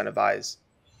incentivize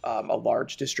a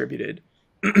large distributed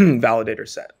validator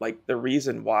set. Like the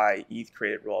reason why ETH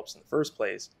created rollups in the first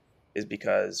place is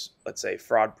because, let's say,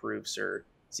 fraud proofs or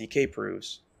ZK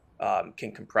proofs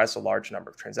can compress a large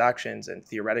number of transactions and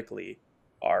theoretically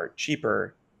are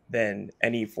cheaper than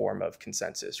any form of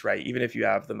consensus, right? Even if you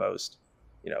have the most,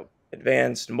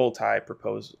 advanced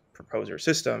multi-proposer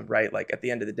system, right? Like at the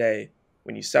end of the day,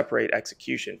 when you separate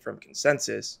execution from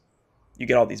consensus, you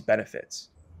get all these benefits,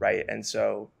 right? And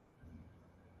so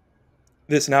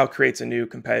this now creates a new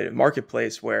competitive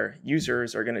marketplace where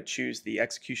users are going to choose the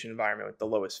execution environment with the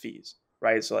lowest fees,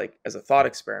 right? So like as a thought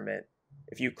experiment,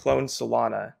 if you cloned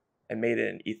Solana and made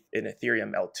it an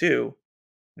Ethereum L2,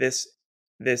 this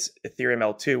Ethereum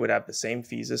L2 would have the same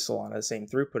fees as Solana, the same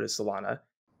throughput as Solana,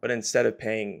 but instead of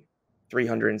paying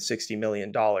 $360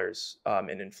 million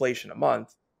in inflation a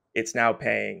month, it's now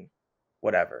paying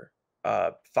whatever,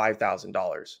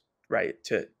 $5,000, right,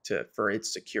 to for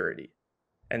its security.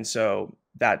 And so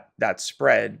that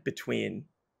spread between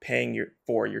paying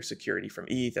for your security from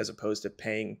ETH as opposed to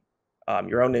paying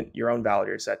your own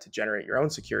validator set to generate your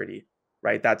own security,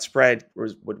 right? That spread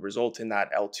would result in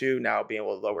that L2 now being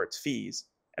able to lower its fees,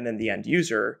 and then the end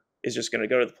user is just going to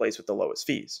go to the place with the lowest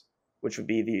fees, which would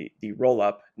be the roll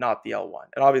up, not the L1.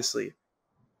 And obviously,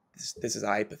 this is a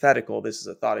hypothetical. This is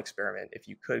a thought experiment. If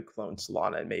you could clone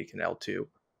Solana and make an L2,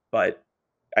 but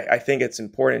I think it's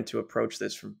important to approach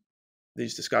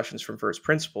these discussions from first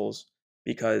principles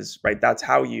because, right, that's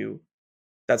how you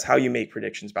make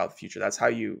predictions about the future. That's how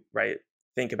you, right,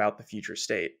 think about the future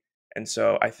state. And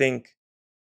so I think,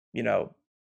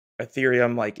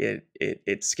 Ethereum, like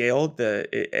it scaled,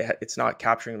 it's not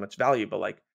capturing much value, but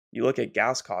like you look at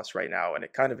gas costs right now and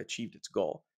it kind of achieved its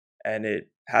goal, and it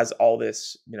has all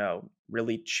this,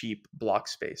 really cheap block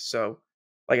space. So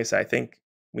like I said, I think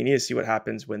we need to see what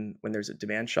happens when there's a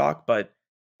demand shock, but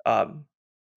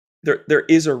there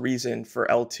is a reason for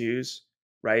L2s,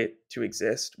 right, to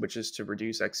exist, which is to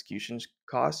reduce execution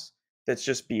costs. That's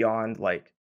just beyond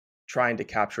like trying to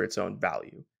capture its own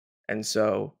value. And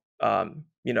so,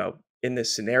 in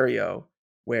this scenario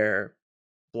where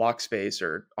block space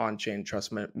or on-chain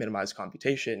trust minimized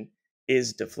computation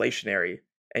is deflationary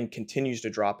and continues to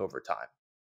drop over time,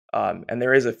 and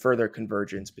there is a further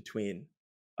convergence between,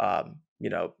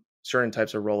 certain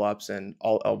types of rollups and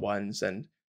all L1s, and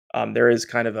there is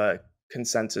kind of a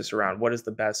consensus around what is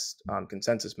the best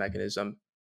consensus mechanism.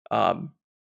 As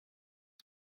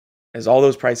all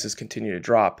those prices continue to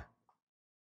drop,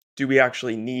 do we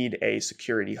actually need a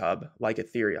security hub like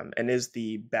Ethereum? And is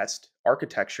the best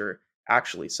architecture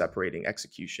actually separating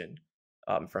execution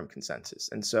from consensus?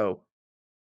 And so,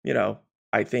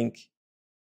 I think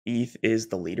ETH is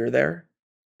the leader there,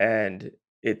 and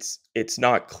it's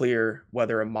not clear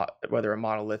whether a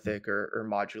monolithic or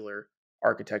modular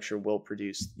architecture will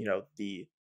produce, the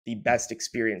best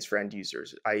experience for end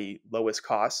users, i.e., lowest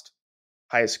cost,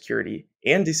 highest security,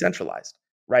 and decentralized.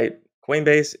 Right?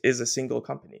 Coinbase is a single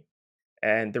company,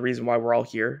 and the reason why we're all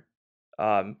here,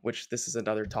 which this is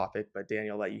another topic, but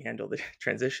Daniel, let you handle the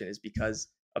transition, is because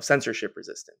of censorship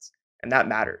resistance, and that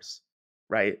matters,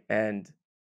 right? And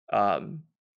I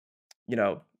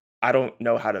don't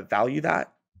know how to value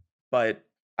that, but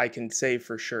I can say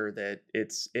for sure that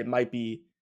it might be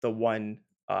the one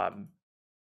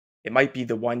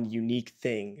unique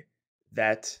thing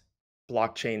that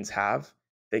blockchains have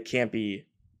that can't be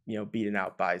beaten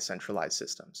out by centralized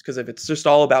systems. Because if it's just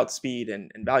all about speed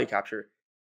and value capture,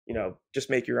 just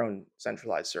make your own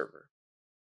centralized server.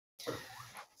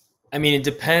 I mean, it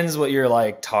depends what you're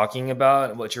like talking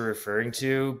about, what you're referring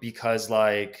to, because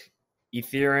like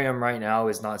Ethereum right now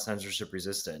is not censorship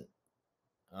resistant.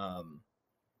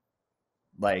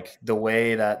 Like the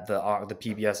way that the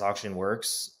PBS auction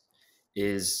works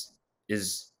is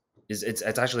it's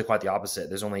actually quite the opposite.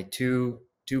 There's only two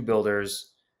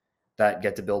builders that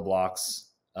get to build blocks.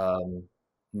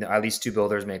 At least two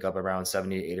builders make up around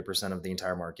 70 to 80% of the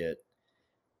entire market.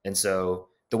 And so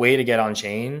the way to get on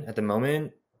chain at the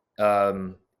moment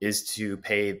is to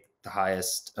pay the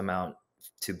highest amount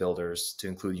to builders to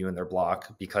include you in their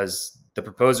block, because the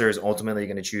proposer is ultimately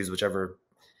going to choose whichever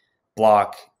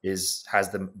block has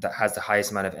the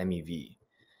highest amount of MEV.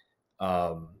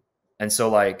 And so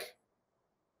like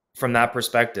from that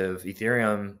perspective,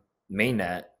 Ethereum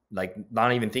mainnet, like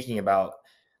not even thinking about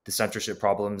the censorship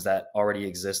problems that already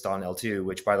exist on L2,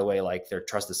 which by the way, like their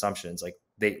trust assumptions, like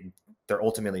they're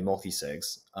ultimately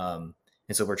multi-sigs. And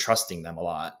so we're trusting them a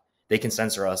lot. They can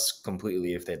censor us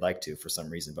completely if they'd like to for some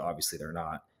reason, but obviously they're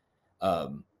not.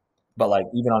 But like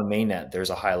even on mainnet, there's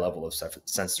a high level of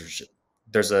censorship.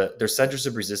 There's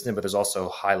censorship resistant, but there's also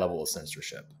high level of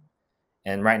censorship.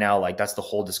 And right now, like that's the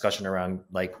whole discussion around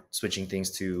like switching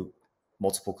things to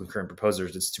multiple concurrent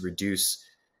proposers. It's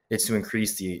to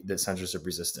increase the censorship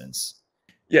resistance.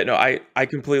 Yeah, no, I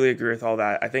completely agree with all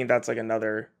that. I think that's like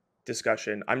another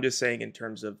discussion. I'm just saying in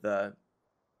terms of the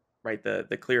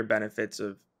clear benefits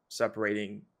of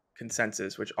separating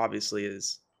consensus, which obviously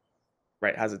is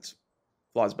has its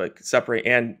flaws, but separate,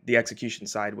 and the execution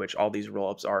side, which all these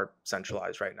rollups are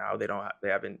centralized right now. They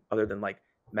haven't, other than like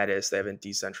Metis, they haven't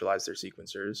decentralized their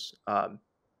sequencers.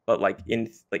 But like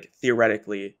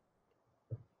theoretically,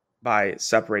 by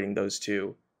separating those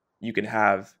two, you can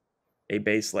have a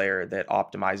base layer that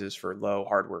optimizes for low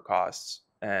hardware costs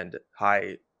and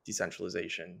high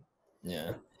decentralization.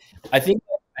 Yeah, I think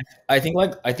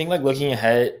like looking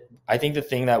ahead, I think the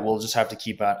thing that we'll just have to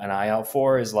keep an eye out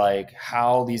for is like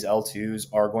how these L2s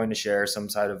are going to share some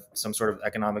sort of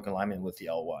economic alignment with the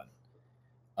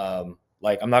L1.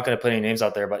 Like I'm not going to put any names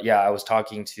out there, but yeah, I was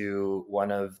talking to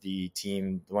one of the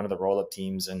roll-up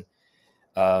teams, and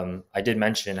I did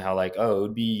mention how like, oh,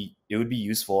 it would be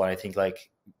useful, and I think like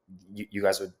you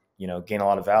guys would gain a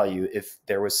lot of value if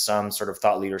there was some sort of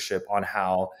thought leadership on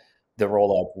how the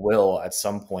roll-up will at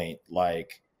some point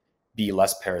like be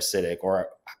less parasitic or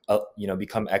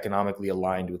become economically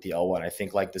aligned with the L1. I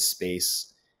think like the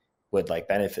space would like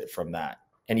benefit from that.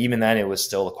 And even then it was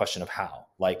still a question of how,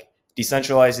 like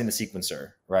decentralizing the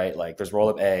sequencer, right? Like there's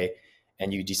rollup A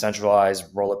and you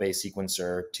decentralize rollup A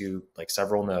sequencer to like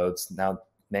several nodes. Now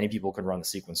many people can run the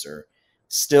sequencer.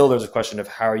 Still there's a question of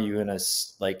how are you going to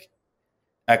like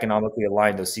economically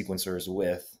align those sequencers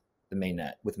with the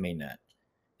mainnet.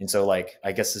 And so like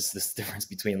I guess it's this difference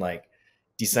between like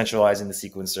decentralizing the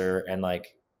sequencer and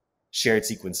like shared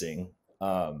sequencing.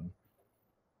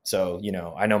 So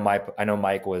I know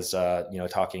Mike was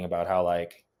talking about how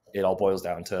like it all boils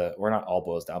down to, or not all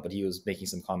boils down, but he was making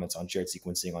some comments on shared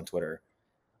sequencing on Twitter.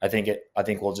 I think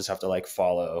we'll just have to like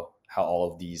follow how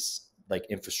all of these like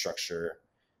infrastructure,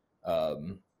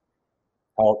 all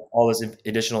this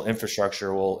additional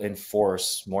infrastructure will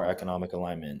enforce more economic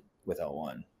alignment with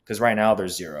L1. Because right now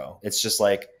there's zero. It's just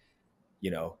like,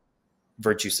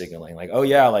 virtue signaling, like, oh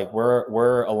yeah, like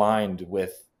we're aligned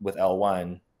with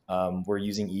L1. We're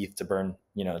using ETH to burn,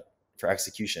 for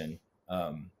execution.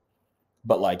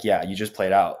 But like, yeah, you just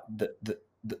played out. The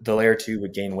layer 2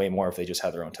 would gain way more if they just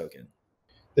had their own token.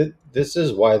 This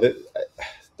is why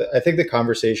I think the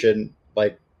conversation,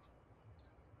 like,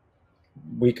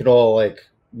 we could all like,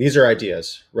 these are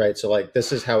ideas, right? So like,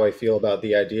 this is how I feel about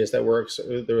the ideas that we're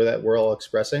all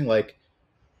expressing. Like,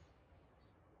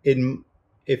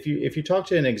 if you talk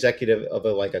to an executive of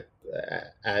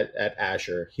at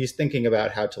Azure, he's thinking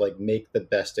about how to like make the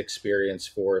best experience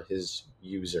for his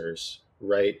users,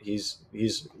 right? He's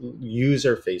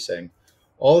user facing.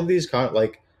 All of these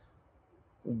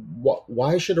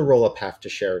why should a rollup have to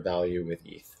share value with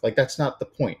ETH? Like that's not the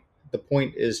point. The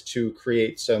point is to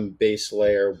create some base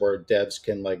layer where devs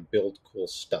can like build cool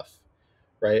stuff,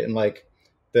 right? And like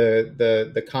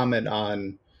the comment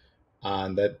on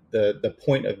that the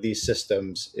point of these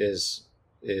systems is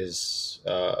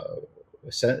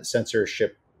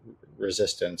censorship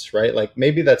resistance, right? Like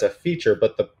maybe that's a feature,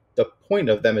 but the point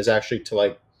of them is actually to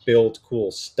like build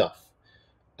cool stuff.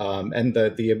 and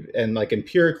and like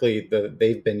empirically,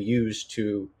 they've been used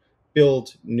to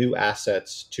build new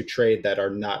assets to trade that are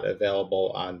not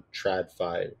available on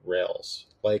TradFi rails.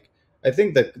 Like, I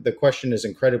think that the question is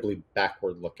incredibly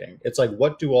backward looking. It's like,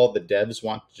 what do all the devs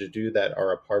want to do that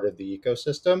are a part of the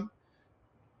ecosystem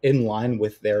in line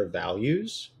with their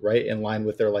values, right? In line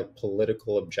with their like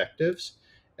political objectives,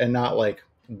 and not like,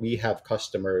 we have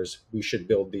customers, we should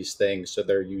build these things so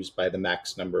they're used by the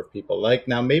max number of people. Like,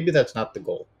 now maybe that's not the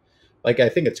goal. Like, I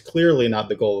think it's clearly not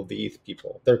the goal of the ETH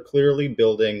people. They're clearly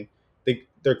building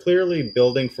they're clearly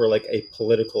building for like a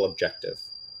political objective,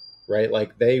 right?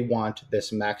 Like, they want this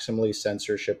maximally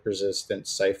censorship resistant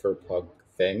cypherpunk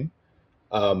thing.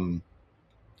 Um,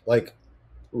 like,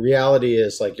 reality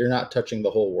is like, you're not touching the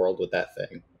whole world with that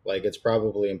thing. Like, it's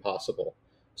probably impossible.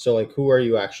 So like, who are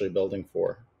you actually building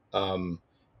for? And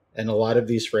a lot of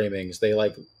these framings, they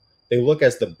look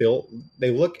as the build they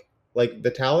look like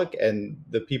Vitalik and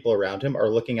the people around him are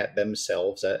looking at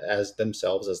themselves as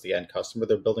the end customer.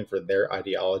 They're building for their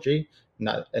ideology,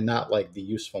 not like the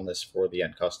usefulness for the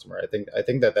end customer. I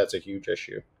think that that's a huge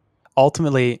issue.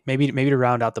 Ultimately, maybe to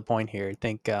round out the point here, I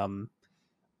think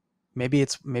maybe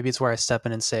it's where I step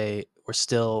in and say we're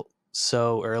still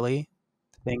so early.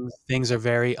 Things are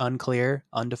very unclear,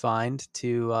 undefined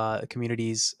to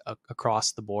communities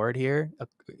across the board here,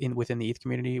 within the ETH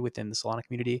community, within the Solana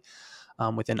community,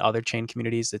 within other chain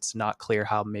communities. It's not clear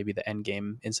how maybe the end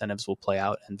game incentives will play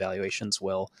out and valuations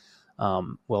will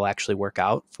actually work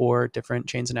out for different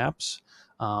chains and apps.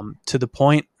 To the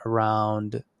point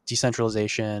around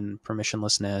decentralization,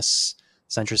 permissionlessness,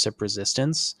 censorship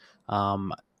resistance.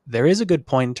 There is a good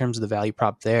point in terms of the value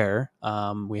prop there.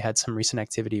 We had some recent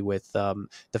activity with the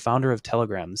founder of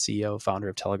Telegram, the CEO founder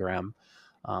of Telegram,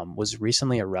 was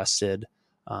recently arrested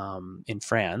in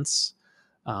France.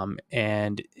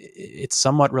 And it's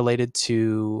somewhat related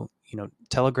to,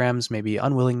 Telegram's maybe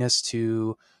unwillingness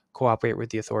to cooperate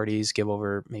with the authorities, give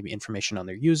over maybe information on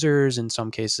their users in some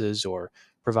cases, or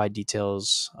provide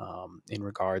details in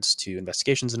regards to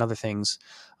investigations and other things,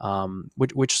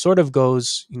 which sort of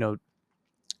goes,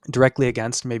 directly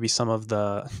against maybe some of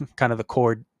the kind of the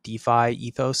core DeFi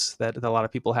ethos that a lot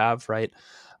of people have, right?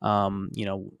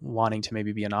 Wanting to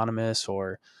maybe be anonymous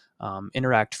or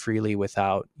interact freely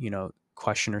without,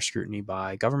 question or scrutiny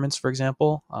by governments, for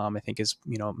example. I think is,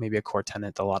 maybe a core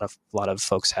tenet that a lot of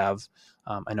folks have.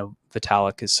 I know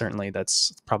Vitalik is certainly,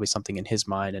 that's probably something in his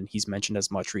mind, and he's mentioned as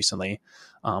much recently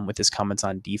with his comments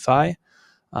on DeFi.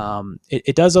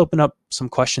 It does open up some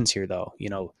questions here, though.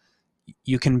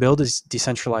 You can build a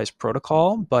decentralized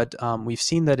protocol, but we've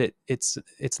seen that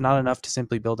it's not enough to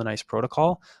simply build a nice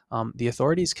protocol. The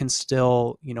authorities can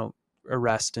still,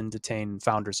 arrest and detain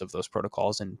founders of those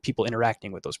protocols and people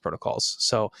interacting with those protocols.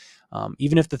 So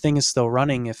even if the thing is still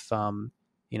running, if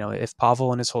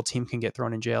Pavel and his whole team can get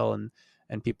thrown in jail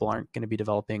and people aren't going to be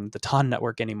developing the TON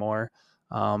network anymore,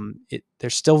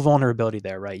 there's still vulnerability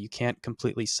there, right? You can't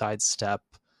completely sidestep,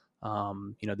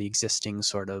 the existing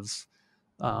sort of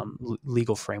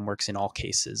legal frameworks in all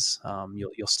cases.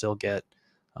 You'll still get,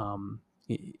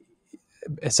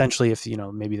 essentially, if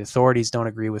maybe the authorities don't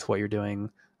agree with what you're doing,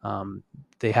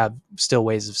 they have still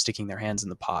ways of sticking their hands in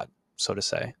the pot, so to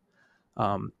say.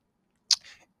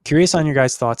 Curious on your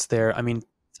guys' thoughts there. I mean,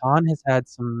 TON has had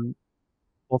some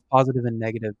both positive and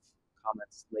negative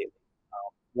comments lately.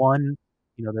 One,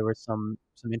 there was some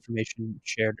information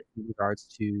shared in regards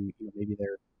to maybe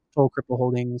their total crypto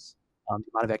holdings, the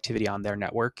amount of activity on their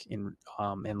network, and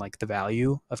like the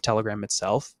value of Telegram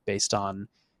itself based on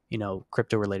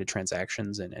crypto related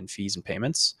transactions and fees and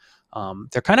payments.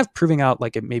 They're kind of proving out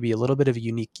like it may be a little bit of a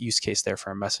unique use case there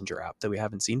for a messenger app that we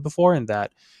haven't seen before, and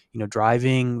that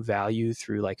driving value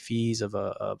through like fees of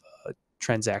a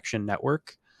transaction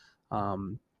network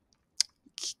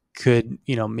could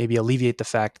maybe alleviate the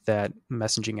fact that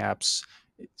messaging apps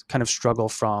kind of struggle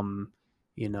from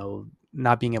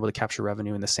not being able to capture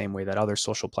revenue in the same way that other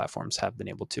social platforms have been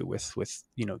able to with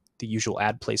the usual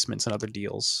ad placements and other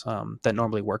deals that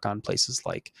normally work on places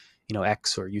like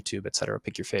X or YouTube, etc.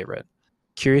 Pick your favorite.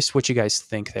 Curious what you guys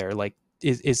think there. Like,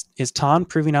 is TON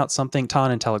proving out something?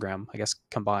 TON and Telegram, I guess,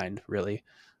 combined, really.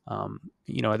 Are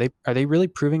they really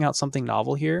proving out something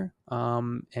novel here?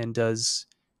 And does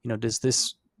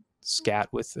this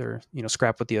scrap with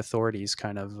the authorities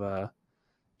kind of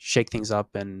shake things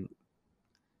up and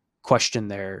question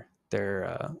their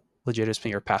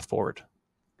legitimacy or path forward?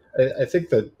 I think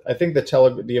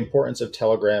the importance of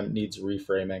Telegram needs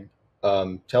reframing.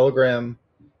 Telegram,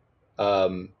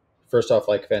 first off,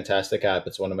 like, fantastic app.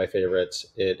 It's one of my favorites.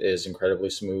 It is incredibly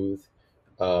smooth.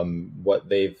 What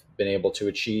they've been able to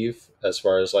achieve as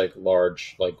far as like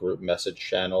large like group message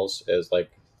channels is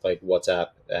like like WhatsApp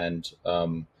and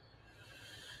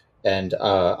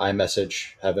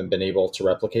iMessage haven't been able to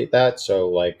replicate that. So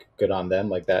like, good on them.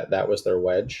 Like that was their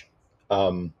wedge.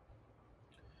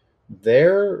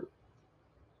 They're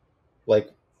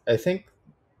like, I think,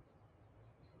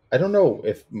 I don't know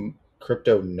if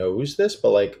crypto knows this,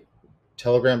 but like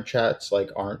Telegram chats like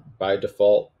aren't by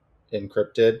default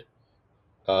encrypted.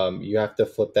 You have to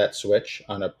flip that switch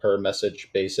on a per message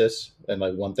basis, and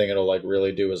like one thing it'll like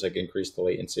really do is like increase the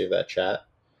latency of that chat.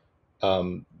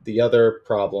 The other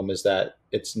problem is that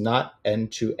it's not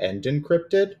end to end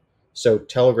encrypted, so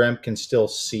Telegram can still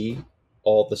see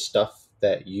all the stuff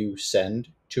that you send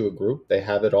to a group. They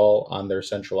have it all on their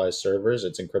centralized servers.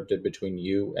 It's encrypted between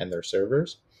you and their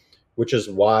servers, which is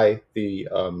why the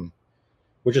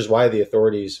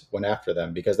authorities went after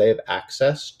them, because they have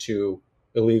access to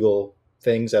illegal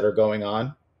things that are going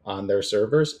on their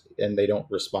servers, and they don't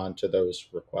respond to those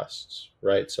requests,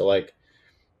 right? So like,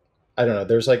 I don't know,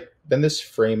 there's like been this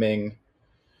framing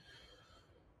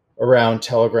around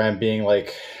Telegram being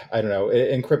like, I don't know,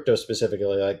 in crypto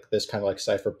specifically, like this kind of like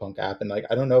cypherpunk app. And like,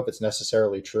 I don't know if it's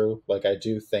necessarily true. Like, I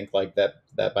do think like that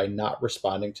by not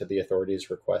responding to the authorities'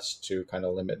 requests to kind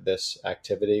of limit this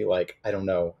activity, like, I don't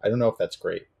know if that's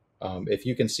great. If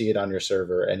you can see it on your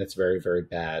server and it's very, very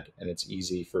bad, and it's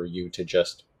easy for you to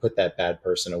just put that bad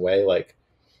person away, like,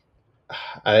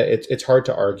 it's hard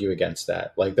to argue against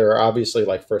that. Like, there are obviously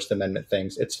like First Amendment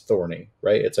things. It's thorny,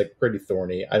 right? It's like pretty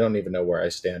thorny. I don't even know where I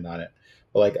stand on it,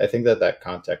 but like, I think that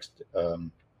context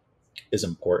is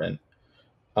important.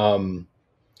 I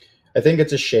think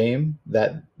it's a shame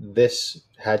that this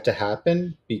had to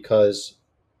happen, because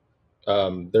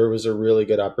there was a really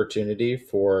good opportunity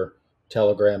for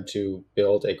Telegram to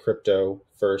build a crypto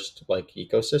first like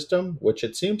ecosystem, which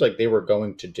it seems like they were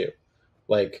going to do.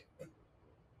 Like,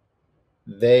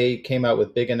 they came out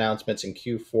with big announcements in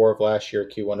Q4 of last year,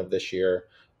 Q1 of this year.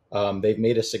 They've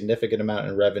made a significant amount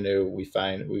in revenue. We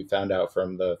found out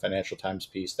from the Financial Times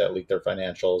piece that leaked their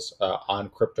financials on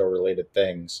crypto related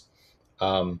things.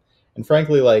 And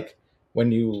frankly, like,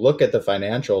 when you look at the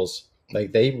financials,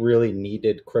 like, they really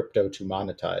needed crypto to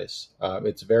monetize.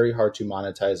 It's very hard to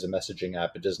monetize a messaging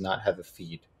app. It does not have a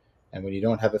feed. And when you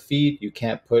don't have a feed, you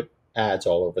can't put ads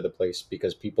all over the place,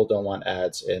 because people don't want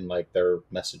ads in like their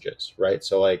messages, right?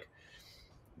 So like,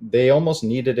 they almost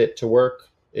needed it to work.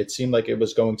 It seemed like it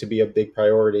was going to be a big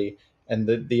priority.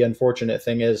 And the unfortunate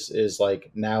thing is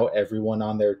like, now everyone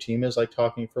on their team is like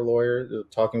talking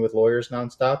with lawyers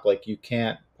nonstop. Like, you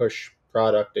can't push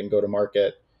product and go to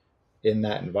market in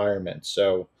that environment.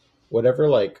 So whatever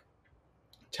like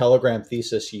Telegram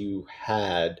thesis you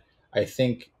had, I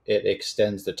think it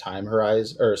extends the time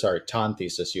horizon, or sorry, TON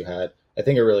thesis you had. I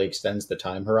think it really extends the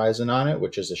time horizon on it,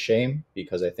 which is a shame,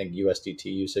 because I think USDT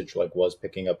usage like was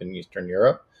picking up in Eastern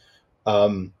Europe.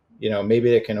 Maybe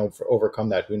they can overcome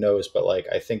that. Who knows? But like,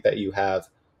 I think that you have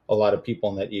a lot of people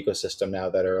in that ecosystem now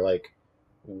that are like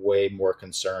way more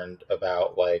concerned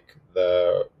about like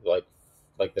the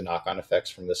knock-on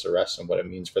effects from this arrest and what it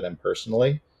means for them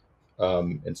personally,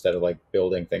 instead of like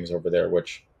building things over there,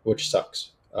 which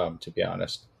sucks, to be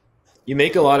honest. You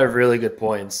make a lot of really good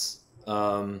points.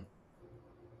 I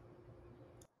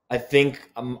think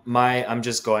I'm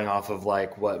just going off of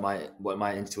like what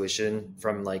my intuition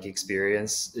from like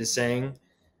experience is saying,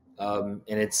 and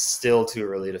it's still too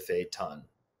early to fade TON.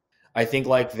 I think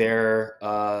like their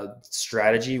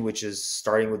strategy, which is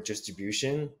starting with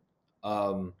distribution,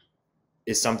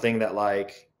 is something that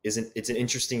like it's an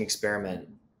interesting experiment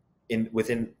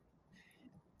within,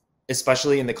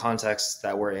 especially in the context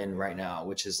that we're in right now,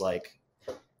 which is like,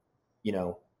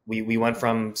 we went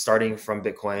from starting from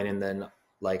Bitcoin and then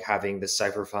like having this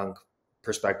cypherpunk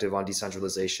perspective on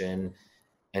decentralization.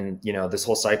 And, this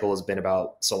whole cycle has been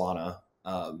about Solana,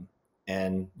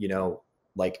 and,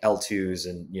 like L2s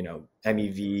and,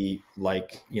 MEV,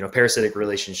 like, parasitic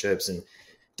relationships, and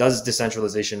does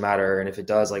decentralization matter? And if it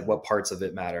does, like, what parts of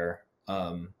it matter?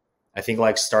 I think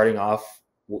like starting off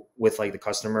with like the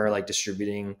customer, like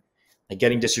distributing, like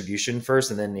getting distribution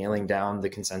first, and then nailing down the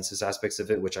consensus aspects of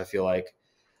it, which I feel like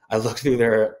I look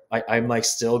through I'm like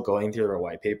still going through their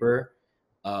white paper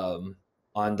on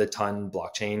the TON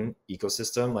blockchain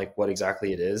ecosystem, like what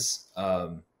exactly it is.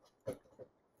 And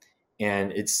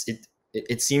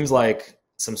it seems like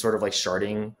some sort of like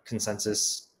sharding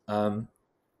consensus, so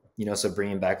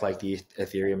bringing back like the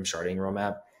Ethereum sharding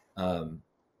roadmap.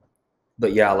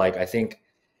 But yeah, like, I think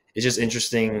it's just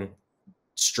interesting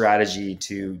strategy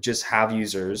to just have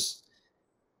users,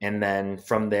 and then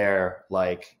from there,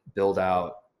 like, build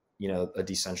out, a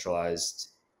decentralized,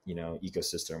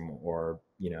 ecosystem, or,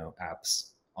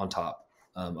 apps on top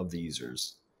of the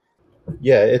users.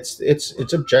 Yeah,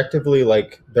 it's objectively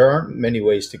like there aren't many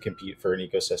ways to compete for an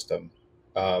ecosystem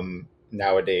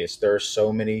nowadays. There are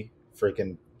so many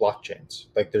freaking blockchains.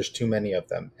 Like there's too many of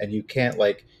them, and you can't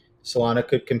like Solana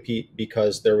could compete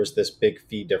because there was this big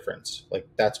fee difference. Like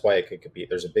that's why it could compete.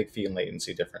 There's a big fee and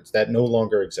latency difference that no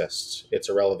longer exists. It's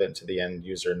irrelevant to the end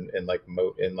user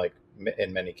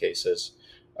in many cases.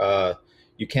 Uh,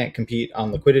 you can't compete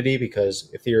on liquidity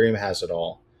because Ethereum has it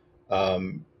all.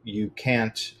 You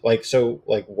can't like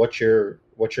what's your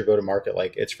go to market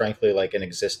like? It's frankly like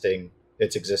it's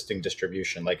existing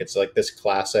distribution. Like it's like this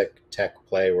classic tech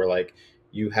play where like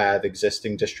you have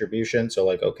existing distribution. So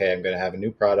like, okay, I'm going to have a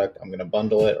new product, I'm going to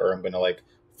bundle it, or I'm going to like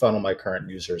funnel my current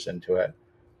users into it.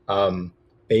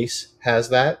 Base has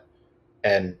that,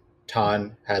 and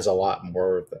Ton has a lot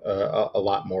more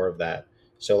of that.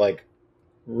 So like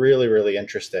really, really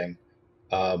interesting.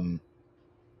 Um,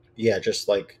 yeah, just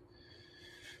like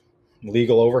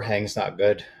legal overhang's not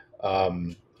good.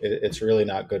 It's really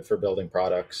not good for building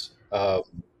products.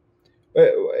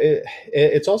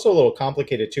 It's also a little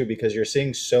complicated too because you're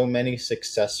seeing so many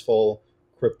successful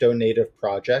crypto native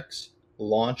projects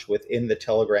launch within the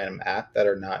Telegram app that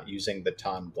are not using the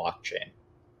TON blockchain.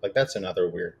 Like that's another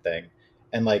weird thing.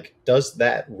 And like, does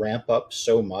that ramp up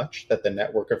so much that the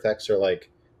network effects are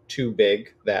like too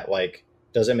big that like,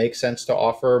 does it make sense to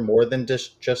offer more than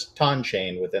just TON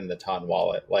chain within the TON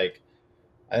wallet? Like,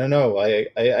 I don't know.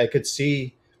 I could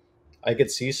see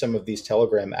some of these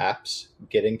Telegram apps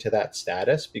getting to that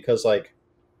status because like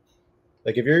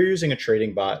if you're using a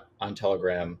trading bot on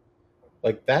Telegram,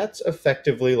 like that's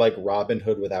effectively like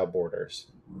Robinhood without borders.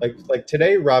 Like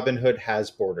today Robinhood has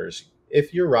borders.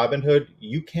 If you're Robinhood,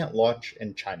 you can't launch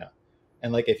in China.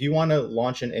 And like if you want to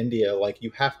launch in India, like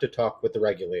you have to talk with the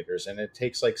regulators and it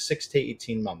takes like 6 to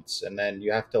 18 months and then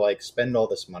you have to like spend all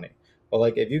this money. But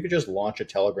like if you could just launch a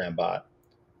Telegram bot,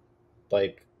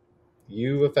 like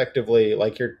you effectively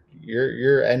like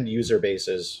your end user base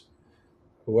is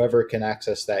whoever can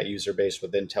access that user base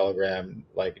within Telegram,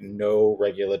 like no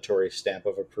regulatory stamp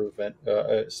of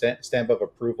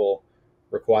approval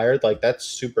required. Like that's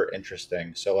super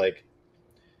interesting. So like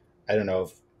I don't know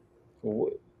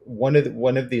if one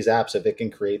of these apps, if it can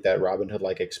create that Robinhood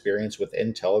like experience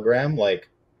within Telegram, like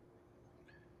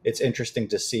it's interesting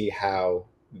to see how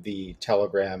the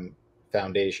Telegram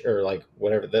foundation or like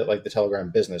whatever the Telegram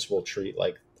business will treat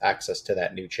like access to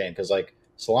that new chain because like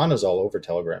Solana's all over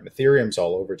Telegram, Ethereum's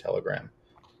all over Telegram,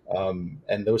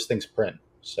 and those things print,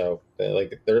 so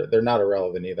they're not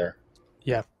irrelevant either.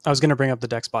 Yeah, I was going to bring up the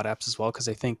DexBot apps as well because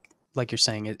I think, like you're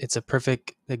saying, it's a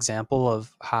perfect example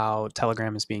of how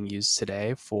Telegram is being used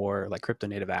today for like crypto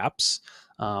native apps.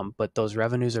 But those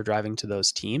revenues are driving to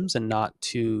those teams and not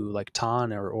to like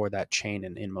TON or that chain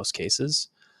in most cases.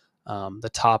 The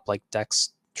top like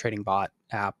Dex trading bot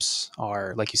apps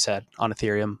are, like you said, on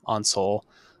Ethereum, on Sol.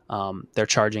 They're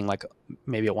charging like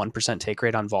maybe a 1% take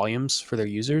rate on volumes for their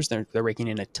users. They're raking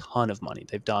in a ton of money.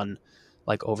 They've done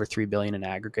like over 3 billion in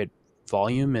aggregate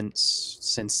volume and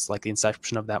since like the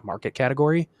inception of that market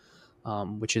category,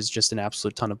 which is just an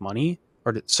absolute ton of money.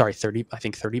 Or sorry, 30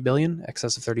 billion,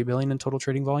 excess of 30 billion in total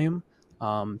trading volume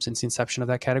since the inception of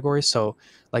that category. So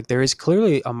like there is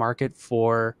clearly a market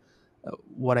for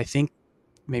what I think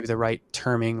maybe the right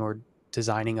terming or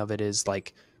designing of it is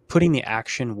like putting the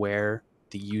action where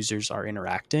the users are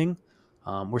interacting.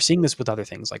 We're seeing this with other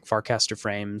things like Farcaster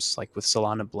frames, like with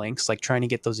Solana Blinks, like trying to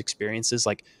get those experiences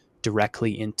like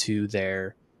directly into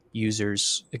their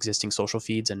users' existing social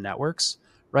feeds and networks,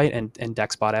 right? And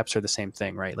DexBot apps are the same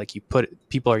thing, right? Like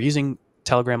people are using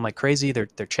Telegram like crazy. They're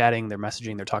chatting, they're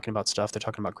messaging, they're talking about stuff, they're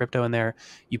talking about crypto in there.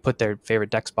 You put their favorite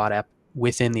DexBot app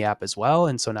within the app as well,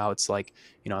 and so now it's like,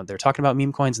 you know, they're talking about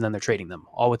meme coins and then they're trading them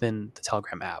all within the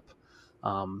Telegram app.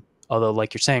 Although,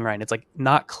 like you're saying, Ryan, it's like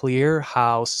not clear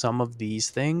how some of these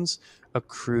things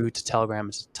accrue to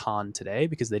Telegram's ton today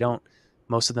because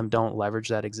most of them don't leverage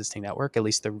that existing network. At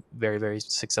least they're very, very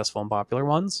successful and popular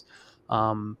ones.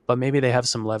 But maybe they have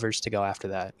some leverage to go after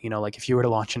that. You know, like if you were to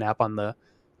launch an app on the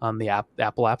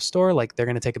Apple App Store, like they're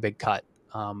going to take a big cut.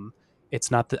 It's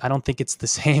not I don't think it's the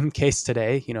same case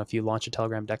today. You know, if you launch a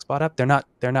Telegram DexBot app,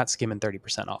 they're not skimming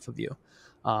 30% off of you.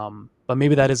 But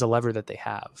maybe that is a lever that they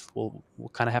have. We'll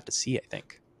kind of have to see, I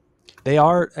think. They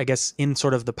are, I guess, in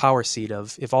sort of the power seat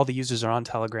of if all the users are on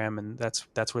Telegram and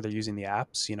that's where they're using the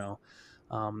apps, you know,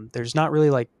 there's not really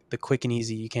like the quick and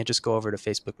easy. You can't just go over to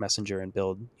Facebook Messenger and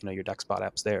build, you know, your DexBot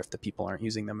apps there if the people aren't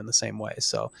using them in the same way.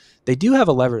 So they do have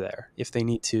a lever there if they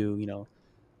need to, you know,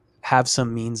 have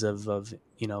some means of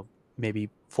you know, maybe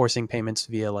forcing payments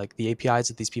via like the APIs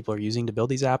that these people are using to build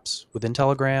these apps within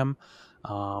Telegram.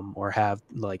 or have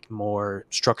like more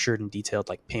structured and detailed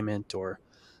like payment or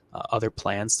other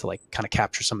plans to like kind of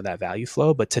capture some of that value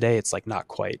flow. But today it's like not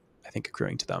quite, I think,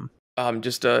 accruing to them.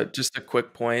 Just a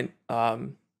quick point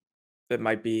that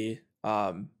might be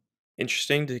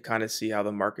interesting to kind of see how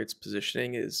the market's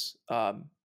positioning is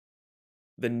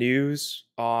the news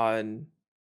on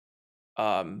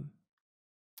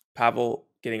Pavel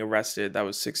getting arrested. That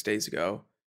was 6 days ago.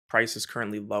 Price is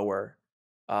currently lower.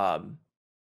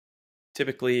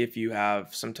 Typically, if you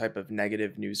have some type of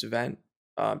negative news event,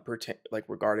 like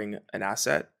regarding an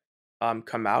asset,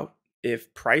 come out,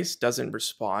 if price doesn't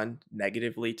respond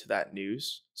negatively to that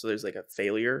news, so there's like a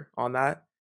failure on that,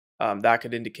 that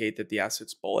could indicate that the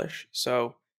asset's bullish.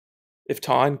 So if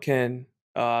TON can,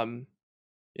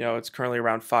 it's currently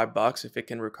around $5. If it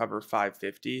can recover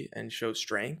 550 and show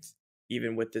strength,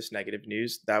 even with this negative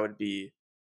news, that would be,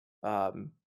 that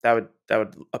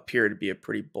would appear to be a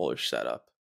pretty bullish setup.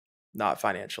 Not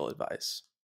financial advice.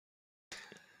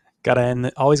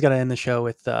 Always gotta end the show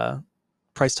with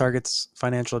price targets,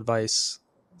 financial advice.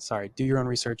 Sorry, do your own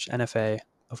research. NFA,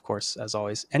 of course, as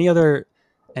always. Any other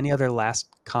last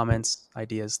comments,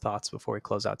 ideas, thoughts before we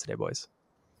close out today, boys?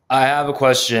 I have a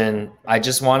question. I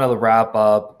just want to wrap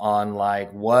up on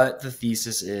like what the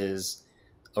thesis is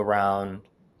around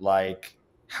like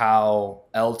how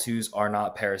L2s are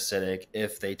not parasitic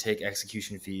if they take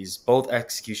execution fees, both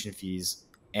execution fees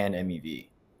and MEV.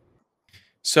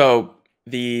 So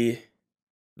the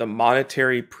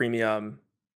monetary premium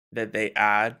that they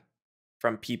add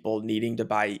from people needing to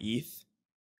buy ETH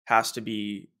has to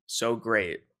be so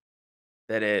great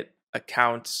that it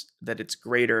accounts that it's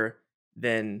greater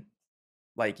than,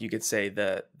 like you could say,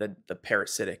 the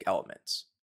parasitic elements,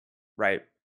 right?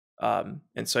 And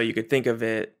so you could think of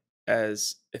it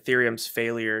as Ethereum's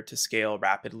failure to scale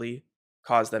rapidly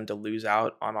caused them to lose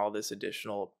out on all this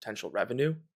additional potential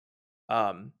revenue.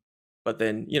 But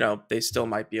then, they still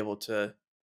might be able to,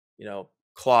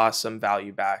 claw some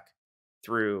value back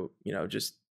through,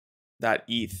 just that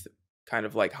ETH kind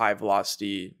of like high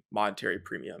velocity monetary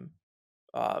premium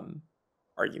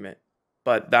argument.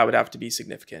 But that would have to be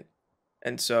significant.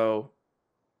 And so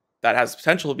that has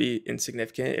potential to be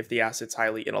insignificant if the asset's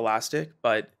highly inelastic,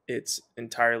 but it's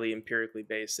entirely empirically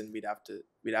based, and we'd have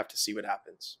to see what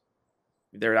happens.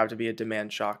 There would have to be a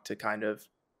demand shock to kind of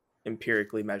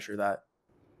empirically measure that.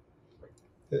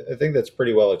 I think that's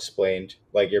pretty well explained.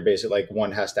 Like you're basically like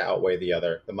one has to outweigh the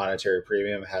other. The monetary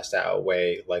premium has to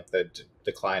outweigh like the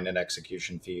decline in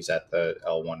execution fees at the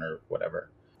L1 or whatever.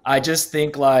 I just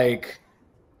think like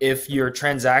if you're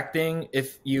transacting,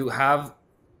 if you have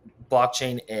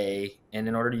blockchain A, and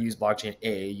in order to use blockchain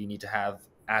A, you need to have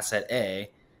asset A,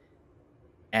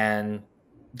 and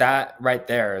that right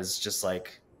there is just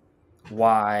like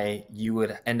why you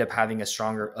would end up having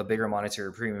a bigger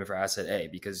monetary premium for asset A,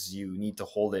 because you need to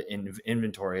hold it in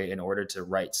inventory in order to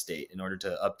write state, in order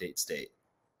to update state.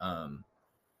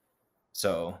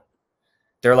 So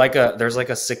there's like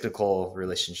a cyclical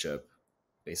relationship,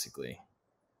 basically.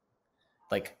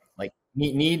 Like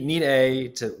need A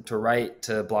to write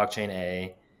to blockchain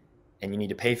A, and you need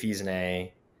to pay fees in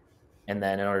A, and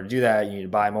then in order to do that, you need to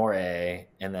buy more A,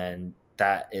 and then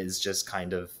that is just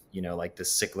kind of like the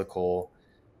cyclical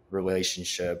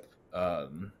relationship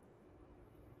that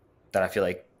I feel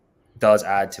like does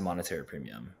add to monetary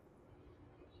premium.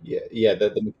 Yeah,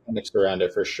 the mechanics around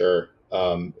it for sure.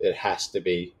 It has to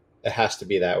be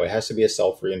that way. It has to be a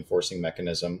self-reinforcing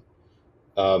mechanism.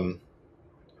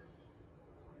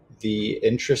 The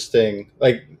interesting,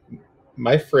 like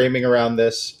my framing around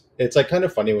this, it's like kind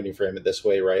of funny when you frame it this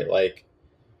way, right? Like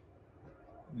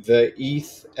the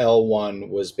ETH L1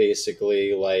 was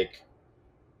basically like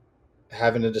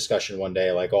having a discussion one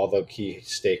day, like all the key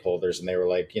stakeholders, and they were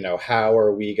like, how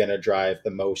are we going to drive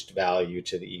the most value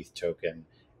to the ETH token?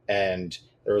 And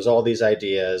there was all these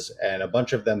ideas, and a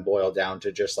bunch of them boiled down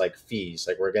to just like fees.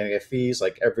 Like we're going to get fees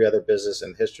like every other business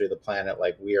in the history of the planet.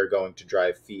 Like we are going to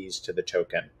drive fees to the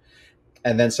token.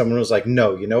 And then someone was like,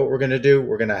 no, you know what we're going to do?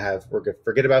 We're going to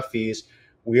forget about fees.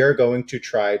 We are going to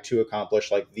try to accomplish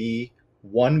like the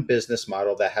one business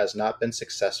model that has not been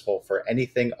successful for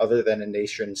anything other than a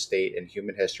nation state in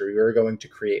human history. We are going to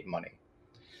create money.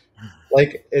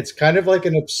 Like it's kind of like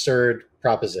an absurd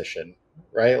proposition,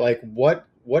 right? Like what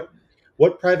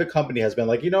private company has been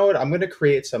like, you know what, I'm going to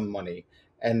create some money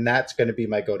and that's going to be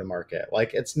my go-to-market.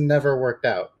 Like it's never worked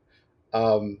out.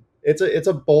 It's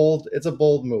a bold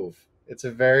move. It's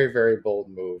a very, very bold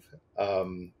move.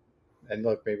 And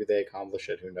look, maybe they accomplish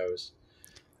it. Who knows?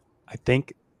 I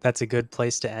think that's a good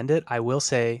place to end it. I will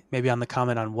say, maybe on the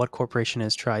comment on what corporation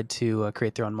has tried to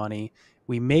create their own money,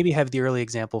 we maybe have the early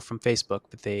example from Facebook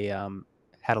that they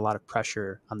had a lot of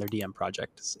pressure on their DM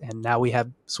projects. And now we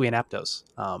have Sui and Aptos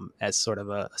as sort of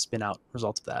a spin out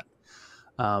result of that.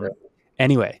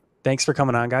 Anyway, thanks for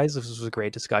coming on, guys. This was a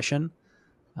great discussion.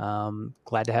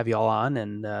 Glad to have you all on,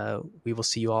 and we will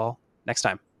see you all next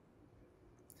time.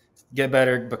 Get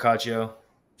better, Boccaccio.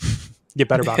 Get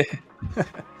better, Bob.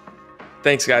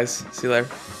 Thanks, guys. See you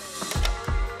later.